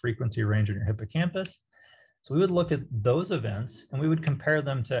particular frequency range in your hippocampus. So we would look at those events and we would compare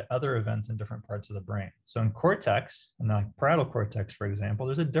them to other events in different parts of the brain. So in cortex, in the parietal cortex, for example,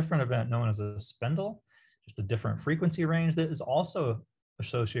 there's a different event known as a spindle, just a different frequency range that is also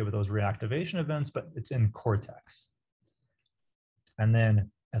associated with those reactivation events, but it's in cortex. And then,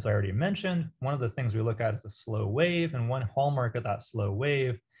 as I already mentioned, one of the things we look at is the slow wave, and one hallmark of that slow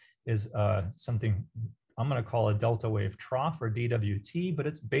wave is something I'm going to call a delta wave trough, or DWT, but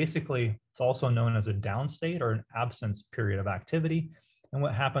it's also known as a down state or an absence period of activity. And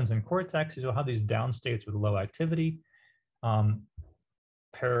what happens in cortex is you'll have these down states with low activity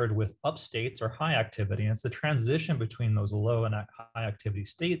paired with up states or high activity. And it's the transition between those low and high activity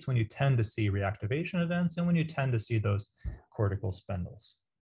states when you tend to see reactivation events and when you tend to see those cortical spindles.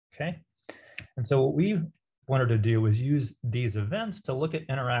 Okay. And so what we wanted to do was use these events to look at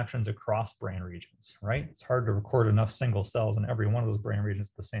interactions across brain regions, right? It's hard to record enough single cells in every one of those brain regions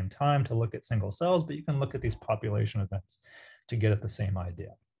at the same time to look at single cells, but you can look at these population events to get at the same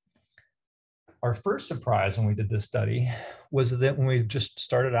idea. Our first surprise when we did this study was that when we just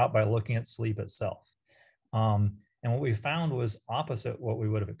started out by looking at sleep itself. And what we found was opposite what we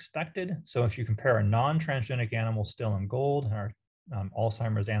would have expected. So if you compare our non-transgenic animals still in gold and our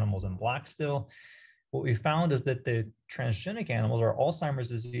Alzheimer's animals in black still, what we found is that the transgenic animals, our Alzheimer's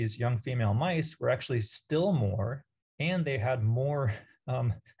disease young female mice, were actually still more, and they had more,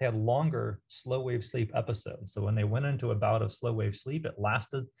 they had longer slow wave sleep episodes. So when they went into a bout of slow wave sleep, it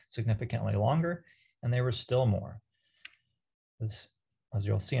lasted significantly longer, and they were still more. This, as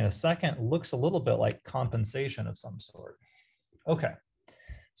you'll see in a second, looks a little bit like compensation of some sort. Okay.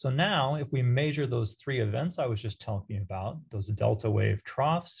 So now if we measure those 3 events I was just telling you about, those delta wave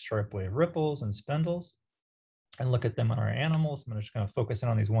troughs, sharp wave ripples, and spindles, and look at them on our animals, I'm just going to focus in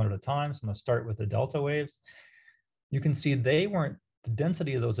on these one at a time. So I'm going to start with the delta waves. You can see the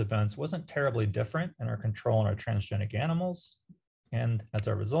density of those events wasn't terribly different in our control and our transgenic animals. And as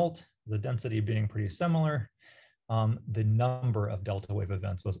a result, the density being pretty similar, the number of delta wave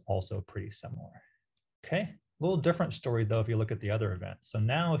events was also pretty similar. Okay. A little different story though if you look at the other events. So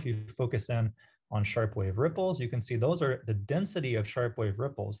now if you focus in on sharp wave ripples, you can see those are the density of sharp wave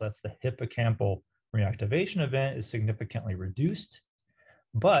ripples. That's the hippocampal reactivation event is significantly reduced.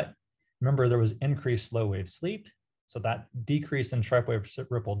 But remember, there was increased slow wave sleep. So that decrease in sharp wave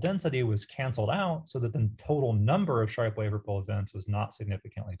ripple density was canceled out so that the total number of sharp wave ripple events was not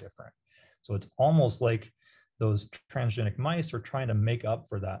significantly different. So it's almost like those transgenic mice are trying to make up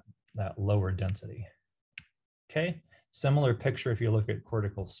for that lower density. Okay, similar picture if you look at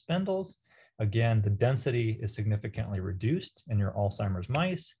cortical spindles. Again, the density is significantly reduced in your Alzheimer's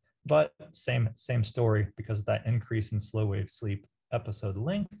mice, but same story because of that increase in slow wave sleep episode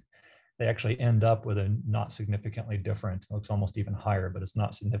length. They actually end up with a not significantly different, it looks almost even higher, but it's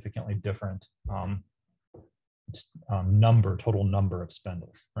not significantly different total number of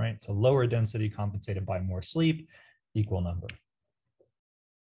spindles, right? So lower density compensated by more sleep, equal number.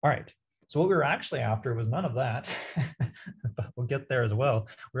 All right, so what we were actually after was none of that, but we'll get there as well.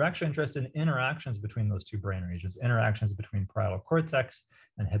 We're actually interested in interactions between those two brain regions, interactions between parietal cortex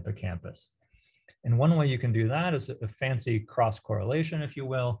and hippocampus. And one way you can do that is a fancy cross correlation, if you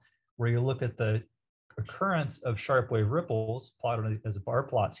will, where you look at the occurrence of sharp wave ripples plotted as bar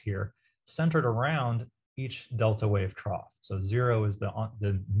plots here, centered around each delta wave trough. So 0 is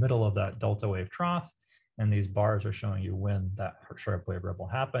the middle of that delta wave trough, and these bars are showing you when that sharp wave ripple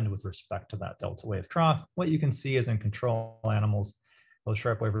happened with respect to that delta wave trough. What you can see is in control animals, those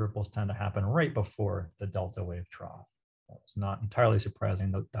sharp wave ripples tend to happen right before the delta wave trough. It's not entirely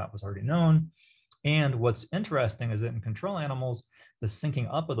surprising that that was already known. And what's interesting is that in control animals, the syncing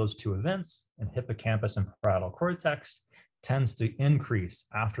up of those two events in hippocampus and parietal cortex tends to increase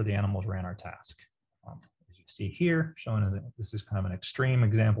after the animals ran our task. As you see here, showing as this is kind of an extreme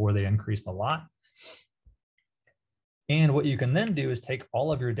example where they increased a lot. And what you can then do is take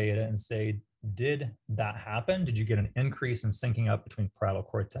all of your data and say, did that happen? Did you get an increase in syncing up between parietal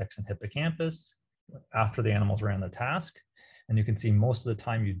cortex and hippocampus after the animals ran the task? And you can see most of the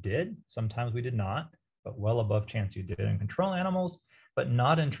time you did. Sometimes we did not, but well above chance you did in control animals, but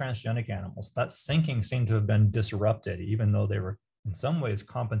not in transgenic animals. That syncing seemed to have been disrupted, even though they were in some ways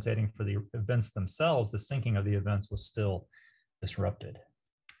compensating for the events themselves. The syncing of the events was still disrupted.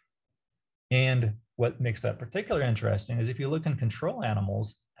 And what makes that particularly interesting is if you look in control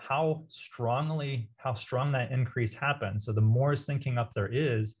animals, how strong that increase happens. So the more syncing up there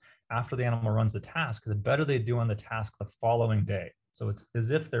is after the animal runs the task, the better they do on the task the following day. So it's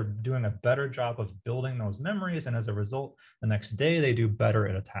as if they're doing a better job of building those memories, and as a result, the next day they do better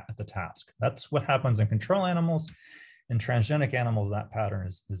at the task. That's what happens in control animals. In transgenic animals, that pattern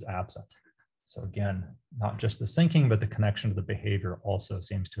is absent. So again, not just the syncing, but the connection to the behavior also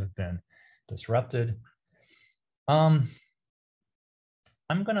seems to have been disrupted. I'm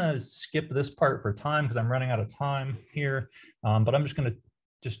gonna skip this part for time because I'm running out of time here, but I'm just gonna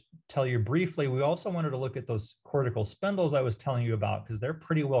tell you briefly, we also wanted to look at those cortical spindles I was telling you about because they're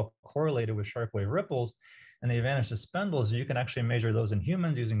pretty well correlated with sharp wave ripples. And the advantage of spindles, you can actually measure those in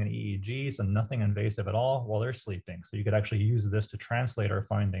humans using an EEG, so nothing invasive at all while they're sleeping. So you could actually use this to translate our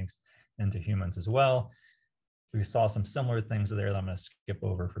findings into humans as well. We saw some similar things there that I'm going to skip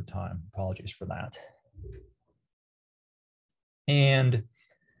over for time. Apologies for that. And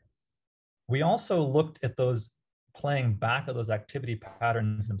we also looked at those playing back of those activity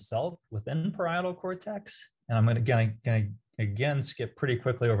patterns themselves within parietal cortex. And I'm going to again skip pretty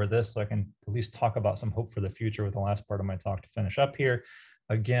quickly over this so I can at least talk about some hope for the future with the last part of my talk to finish up here.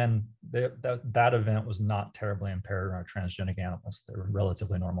 Again, that event was not terribly impaired in our transgenic animals. They were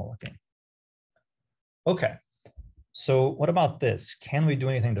relatively normal looking. Okay, so what about this? Can we do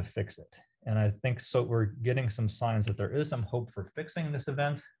anything to fix it? And I think so we're getting some signs that there is some hope for fixing this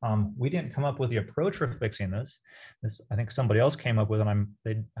event. We didn't come up with the approach for fixing this. I think somebody else came up with it. I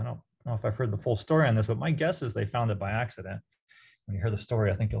don't know if I've heard the full story on this, but my guess is they found it by accident. When you hear the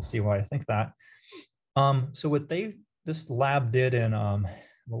story, I think you'll see why I think that. So what this lab did in a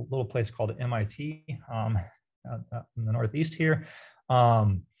little place called MIT in the Northeast here.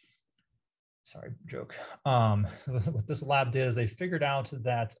 Sorry, joke. What this lab did is they figured out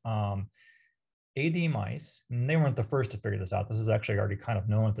that AD mice, and they weren't the first to figure this out, this was actually already kind of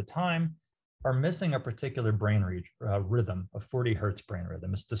known at the time, are missing a particular brain rhythm, a 40 hertz brain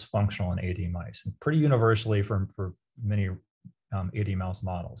rhythm. It's dysfunctional in AD mice, and pretty universally for many AD mouse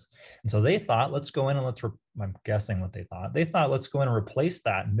models. And so they thought, let's go in and I'm guessing what they thought. They thought, let's go in and replace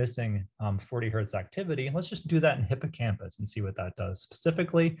that missing 40 hertz activity. Let's just do that in hippocampus and see what that does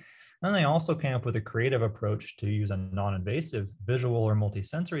specifically. And they also came up with a creative approach to use a non-invasive visual or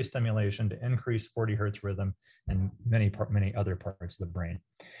multisensory stimulation to increase 40 hertz rhythm and many other parts of the brain.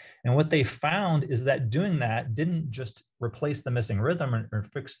 And what they found is that doing that didn't just replace the missing rhythm or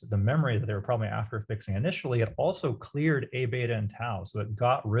fix the memory that they were probably after fixing initially, it also cleared A beta and tau. So it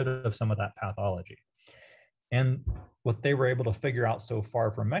got rid of some of that pathology. And what they were able to figure out so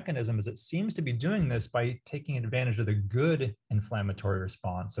far for a mechanism is it seems to be doing this by taking advantage of the good inflammatory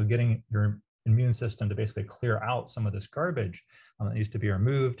response. So getting your immune system to basically clear out some of this garbage that needs to be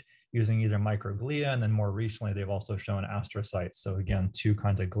removed using either microglia, and then more recently, they've also shown astrocytes. So again, two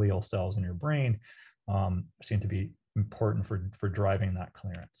kinds of glial cells in your brain seem to be important for driving that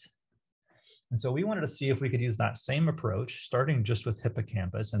clearance. And so we wanted to see if we could use that same approach, starting just with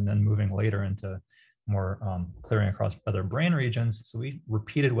hippocampus and then moving later into more clearing across other brain regions. So we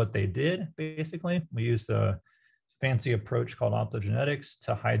repeated what they did, basically. We used a fancy approach called optogenetics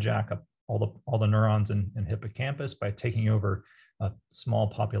to hijack all the neurons in hippocampus by taking over a small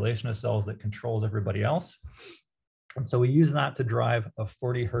population of cells that controls everybody else. And so we use that to drive a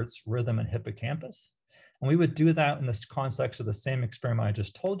 40 hertz rhythm in hippocampus. And we would do that in this context of the same experiment I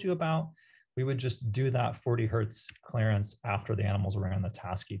just told you about. We would just do that 40 hertz clearance after the animals ran the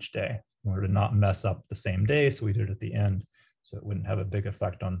task each day in order to not mess up the same day. So we did it at the end, so it wouldn't have a big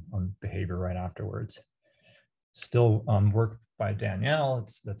effect on behavior right afterwards. Still work by Danielle,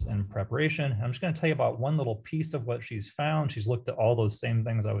 that's in preparation. I'm just going to tell you about one little piece of what she's found. She's looked at all those same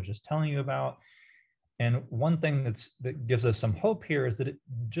things I was just telling you about. And one thing that gives us some hope here is that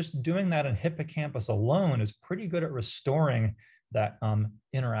just doing that in hippocampus alone is pretty good at restoring that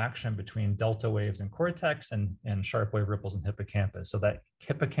interaction between delta waves in cortex and sharp wave ripples in hippocampus. So that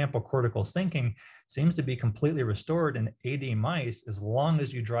hippocampal cortical syncing seems to be completely restored in AD mice as long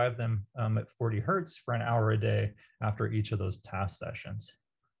as you drive them at 40 hertz for an hour a day after each of those task sessions.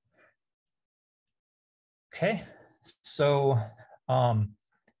 Okay, so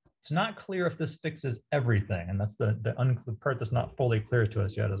it's not clear if this fixes everything, and that's the part that's not fully clear to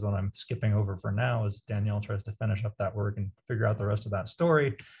us yet is what I'm skipping over for now as Danielle tries to finish up that work and figure out the rest of that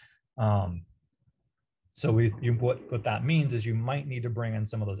story. So what that means is you might need to bring in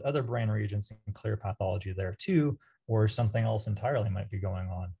some of those other brain regions and clear pathology there too, or something else entirely might be going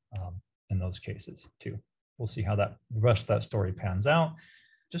on in those cases too. We'll see how the rest of that story pans out.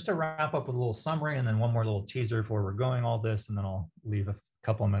 Just to wrap up with a little summary and then one more little teaser for where we're going all this, and then I'll leave a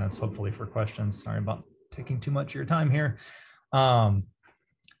couple of minutes hopefully for questions. Sorry about taking too much of your time here.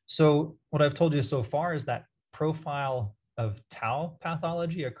 So what I've told you so far is that profile of tau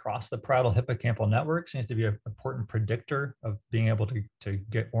pathology across the parietal hippocampal network seems to be an important predictor of being able to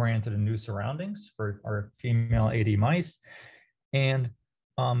get oriented in new surroundings for our female AD mice, and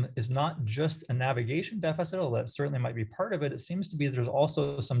is not just a navigation deficit, although that certainly might be part of it. It seems to be there's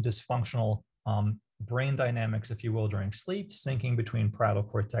also some dysfunctional brain dynamics, if you will, during sleep, syncing between parietal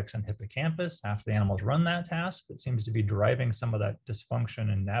cortex and hippocampus after the animals run that task. That seems to be driving some of that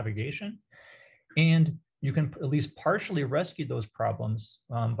dysfunction in navigation. And you can at least partially rescue those problems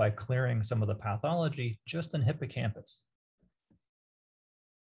by clearing some of the pathology just in hippocampus.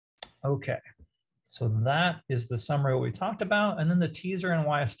 Okay, so that is the summary of what we talked about. And then the teaser and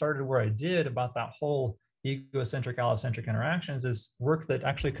why I started where I did about that whole egocentric allocentric interactions is work that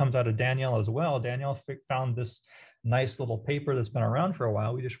actually comes out of Danielle as well. Danielle found this nice little paper that's been around for a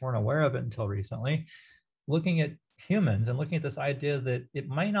while. We just weren't aware of it until recently, looking at humans and looking at this idea that it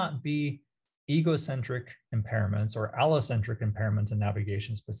might not be egocentric impairments or allocentric impairments in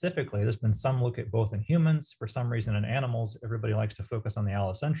navigation specifically. There's been some look at both in humans. For some reason in animals, everybody likes to focus on the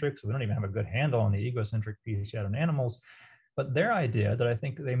allocentric, so we don't even have a good handle on the egocentric piece yet in animals. But their idea that I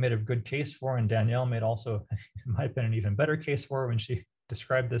think they made a good case for, and Danielle made also, in my opinion, an even better case for when she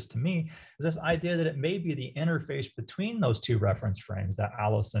described this to me, is this idea that it may be the interface between those two reference frames, that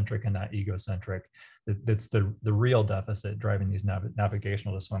allocentric and that egocentric, that's the real deficit driving these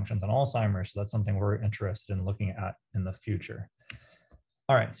navigational dysfunctions on Alzheimer's. So that's something we're interested in looking at in the future.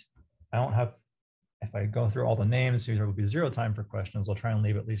 All right, I don't have, if I go through all the names, there will be zero time for questions. I'll try and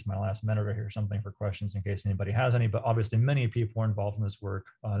leave at least my last minute or hear something for questions in case anybody has any, but obviously many people were involved in this work.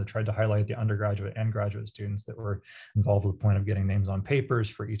 I tried to highlight the undergraduate and graduate students that were involved to the point of getting names on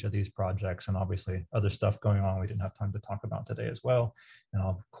papers for each of these projects, and obviously other stuff going on we didn't have time to talk about today as well. And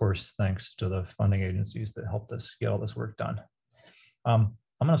of course, thanks to the funding agencies that helped us get all this work done. I'm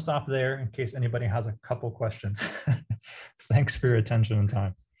gonna stop there in case anybody has a couple questions. Thanks for your attention and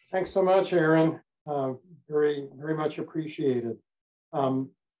time. Thanks so much, Aaron. Very, very much appreciated.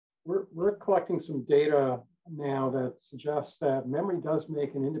 We're collecting some data now that suggests that memory does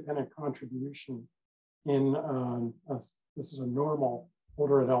make an independent contribution in, this is a normal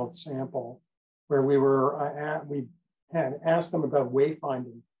older adult sample, where we had asked them about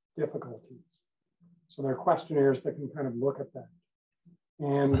wayfinding difficulties. So there are questionnaires that can kind of look at that.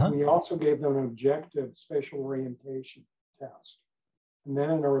 And we also gave them an objective spatial orientation test. And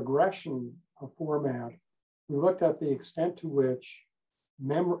then in a regression format, we looked at the extent to which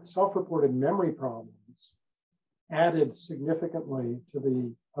self-reported memory problems added significantly to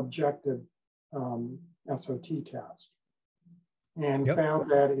the objective SOT test, and found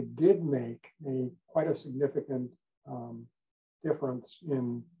that it did make quite a significant difference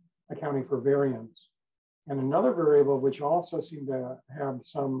in accounting for variance. And another variable which also seemed to have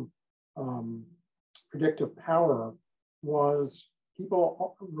some predictive power was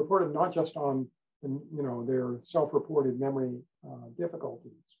people reported not just on their self-reported memory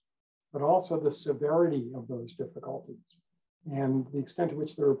difficulties, but also the severity of those difficulties and the extent to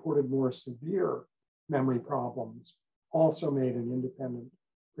which they reported more severe memory problems also made an independent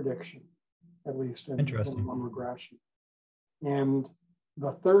prediction, at least in one regression. And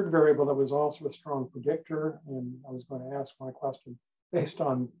the third variable that was also a strong predictor, and I was going to ask my question based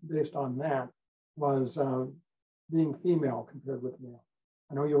on that, was being female compared with male.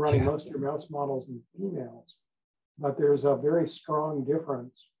 I know you're running most of your mouse models in females, but there's a very strong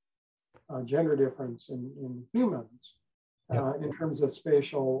difference, gender difference in humans in terms of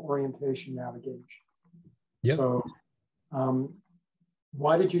spatial orientation navigation. So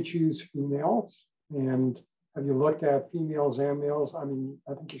why did you choose females? And have you looked at females and males? I mean,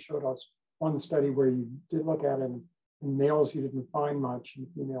 I think you showed us one study where you did look at it, and in males you didn't find much, in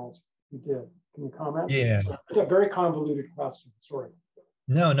females you did. Can you comment? Yeah. So it's a very convoluted question, sorry.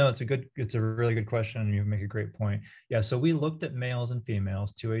 No, it's a really good question, and you make a great point. Yeah, so we looked at males and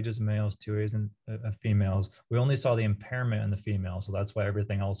females, 2 ages of males, 2 ages of females. We only saw the impairment in the females, so that's why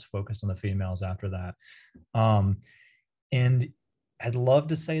everything else focused on the females after that. And I'd love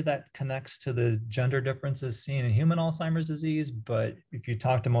to say that connects to the gender differences seen in human Alzheimer's disease, but if you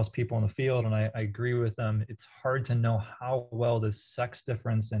talk to most people in the field, and I agree with them, it's hard to know how well the sex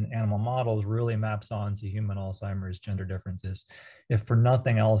difference in animal models really maps onto human Alzheimer's gender differences. If for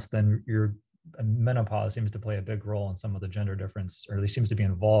nothing else, then your menopause seems to play a big role in some of the gender difference, or at least seems to be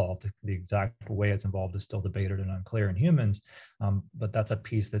involved. The exact way it's involved is still debated and unclear in humans, but that's a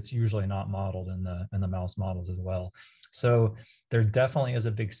piece that's usually not modeled in the mouse models as well. So there definitely is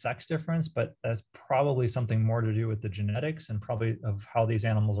a big sex difference, but that's probably something more to do with the genetics and probably of how these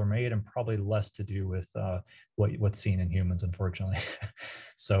animals are made, and probably less to do with what's seen in humans, unfortunately.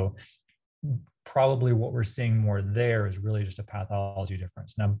 So probably what we're seeing more there is really just a pathology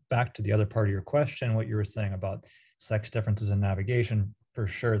difference. Now, back to the other part of your question, what you were saying about sex differences in navigation, for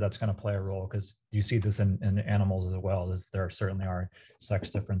sure that's going to play a role, because you see this in animals as well, as there certainly are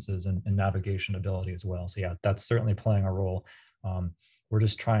sex differences in navigation ability as well. So yeah, that's certainly playing a role. We're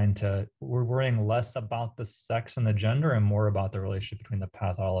just we're worrying less about the sex and the gender and more about the relationship between the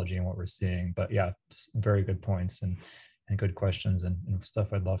pathology and what we're seeing. But yeah, very good points and good questions and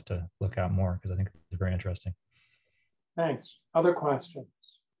stuff I'd love to look at more, because I think it's very interesting. Thanks. Other questions?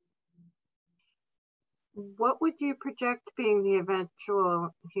 What would you project being the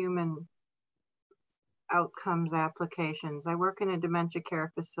eventual human outcomes applications? I work in a dementia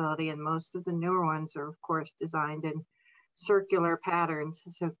care facility, and most of the newer ones are, of course, designed in circular patterns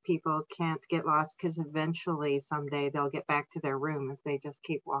so people can't get lost, because eventually someday they'll get back to their room if they just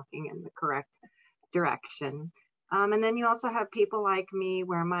keep walking in the correct direction. And then you also have people like me,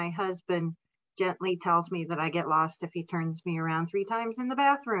 where my husband gently tells me that I get lost if he turns me around 3 times in the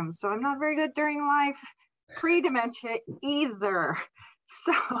bathroom. So I'm not very good during life pre-dementia either.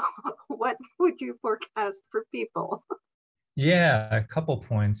 So what would you forecast for people? Yeah, a couple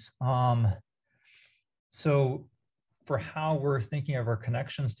points. So for how we're thinking of our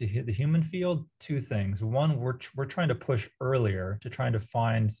connections to the human field, 2 things. One, we're trying to push earlier to trying to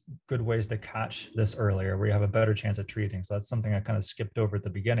find good ways to catch this earlier, where you have a better chance of treating. So that's something I kind of skipped over at the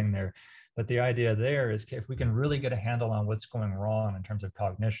beginning there. But the idea there is, if we can really get a handle on what's going wrong in terms of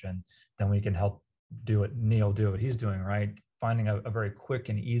cognition, then we can help Neil do what he's doing, right? Finding a very quick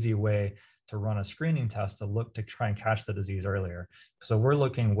and easy way to run a screening test to look to try and catch the disease earlier. So we're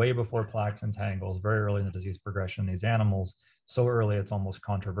looking way before plaques and tangles, very early in the disease progression in these animals, so early it's almost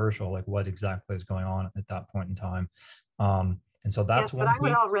controversial, like what exactly is going on at that point in time. And so that's one. But I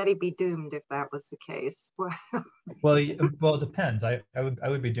would already be doomed if that was the case. well, it depends. I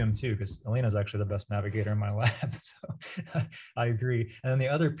would be doomed too, because Alina's actually the best navigator in my lab. So I agree. And then the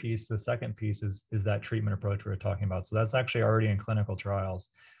other piece, the second piece, is that treatment approach we were talking about. So that's actually already in clinical trials.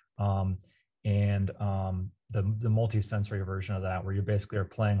 And the multi-sensory version of that, where you basically are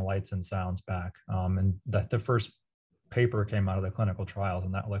playing lights and sounds back. And the first paper came out of the clinical trials,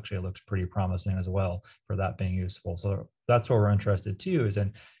 and that actually looks pretty promising as well for that being useful. So that's what we're interested too, is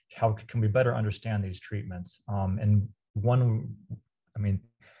in how can we better understand these treatments. And one I mean,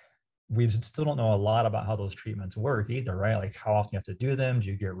 we still don't know a lot about how those treatments work either, right? Like how often you have to do them. Do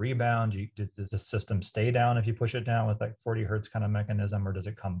you get rebound? Does the system stay down if you push it down with like 40 hertz kind of mechanism, or does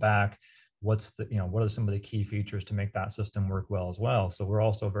it come back? What are some of the key features to make that system work well as well? So we're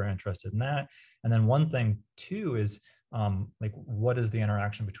also very interested in that. And then one thing too is like what is the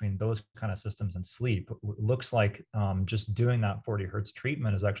interaction between those kind of systems and sleep? It looks like just doing that 40 hertz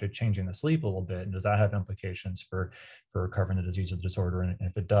treatment is actually changing the sleep a little bit. And does that have implications for recovering the disease or the disorder? And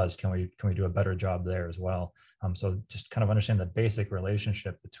if it does, can we do a better job there as well? So just kind of understand the basic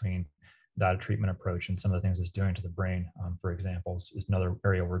relationship between that treatment approach and some of the things it's doing to the brain, for example, is another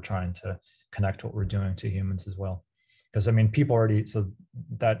area we're trying to connect what we're doing to humans as well. Because I mean, so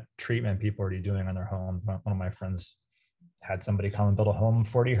that treatment people are already doing on their home. One of my friends had somebody come and build a home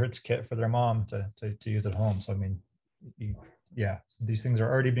 40 hertz kit for their mom to use at home. So I mean, yeah, so these things are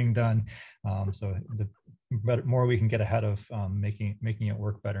already being done. So the more we can get ahead of making it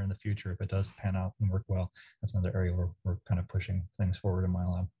work better in the future, if it does pan out and work well, that's another area where we're kind of pushing things forward in my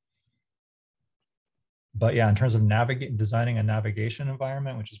lab. But yeah, in terms of designing a navigation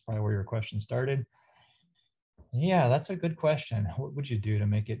environment, which is probably where your question started. Yeah, that's a good question. What would you do to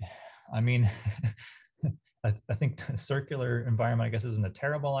make it? I mean, I think the circular environment, I guess, isn't a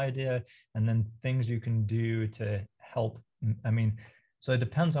terrible idea. And then things you can do to help. I mean, so it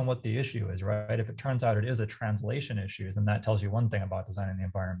depends on what the issue is, right? If it turns out it is a translation issue, then that tells you one thing about designing the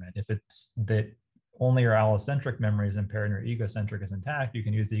environment. If it's that only your allocentric memory is impaired and your egocentric is intact, you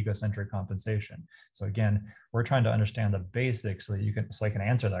can use the egocentric compensation. So again, we're trying to understand the basics so I can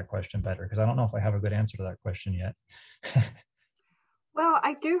answer that question better, because I don't know if I have a good answer to that question yet. Well,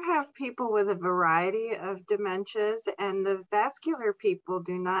 I do have people with a variety of dementias, and the vascular people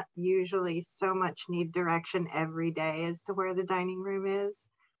do not usually so much need direction every day as to where the dining room is,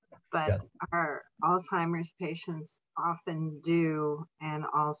 but yes, our Alzheimer's patients often do, and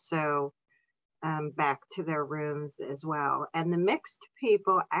also back to their rooms as well. And the mixed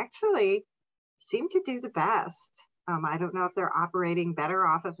people actually seem to do the best. I don't know if they're operating better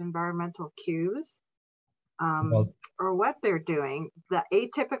off of environmental cues or what they're doing. The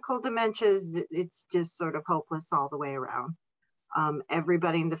atypical dementias, it's just sort of hopeless all the way around.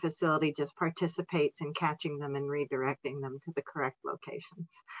 Everybody in the facility just participates in catching them and redirecting them to the correct locations,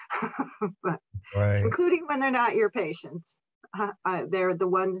 but, right, including when they're not your patients. They're the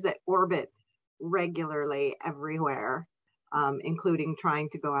ones that orbit regularly everywhere, including trying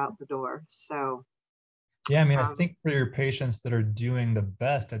to go out the door. So yeah, I mean, I think for your patients that are doing the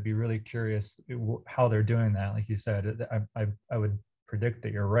best, I'd be really curious how they're doing that. Like you said, I would predict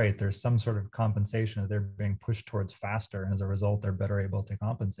that you're right. There's some sort of compensation that they're being pushed towards faster, and as a result, they're better able to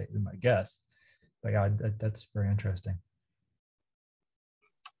compensate, is my guess. But yeah, that's very interesting.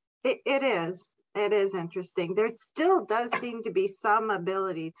 It is. It is interesting. There still does seem to be some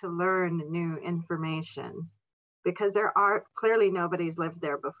ability to learn new information, because there are clearly nobody's lived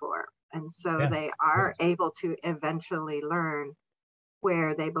there before. And so yeah, they are able to eventually learn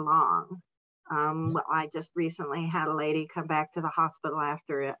where they belong. Well, I just recently had a lady come back to the hospital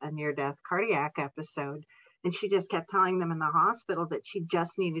after a near-death cardiac episode, and she just kept telling them in the hospital that she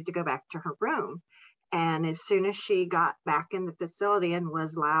just needed to go back to her room. And as soon as she got back in the facility and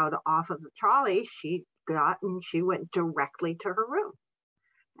was allowed off of the trolley, she went directly to her room.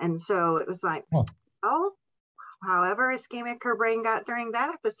 And so it was like, oh, however ischemic her brain got during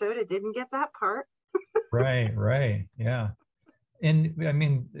that episode, it didn't get that part. Right. Yeah. And I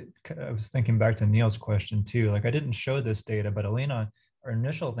mean, I was thinking back to Neil's question too. Like, I didn't show this data, but Alina, our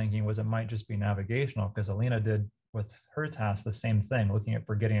initial thinking was it might just be navigational, because Alina did with her task the same thing, looking at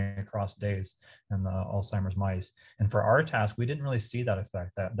forgetting across days in the Alzheimer's mice. And for our task, we didn't really see that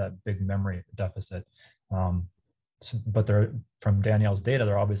effect, that big memory deficit. But from Danielle's data,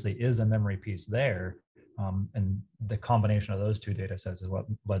 there obviously is a memory piece there. And the combination of those two data sets is what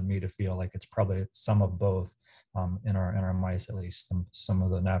led me to feel like it's probably some of both in our mice, at least some of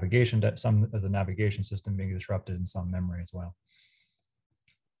the navigation system being disrupted and some memory as well.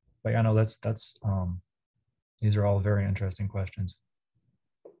 But yeah, no, these are all very interesting questions.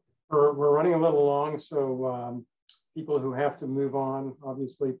 We're running a little long, so people who have to move on,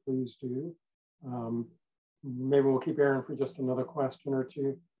 obviously, please do. Maybe we'll keep Aaron for just another question or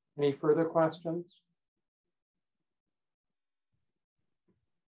two. Any further questions?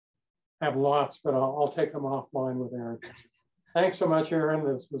 I have lots, but I'll take them offline with Aaron. Thanks so much, Aaron.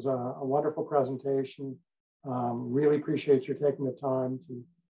 This was a wonderful presentation. Really appreciate you taking the time to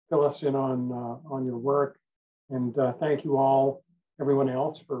fill us in on your work. And thank you all, everyone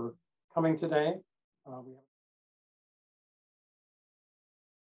else, for coming today.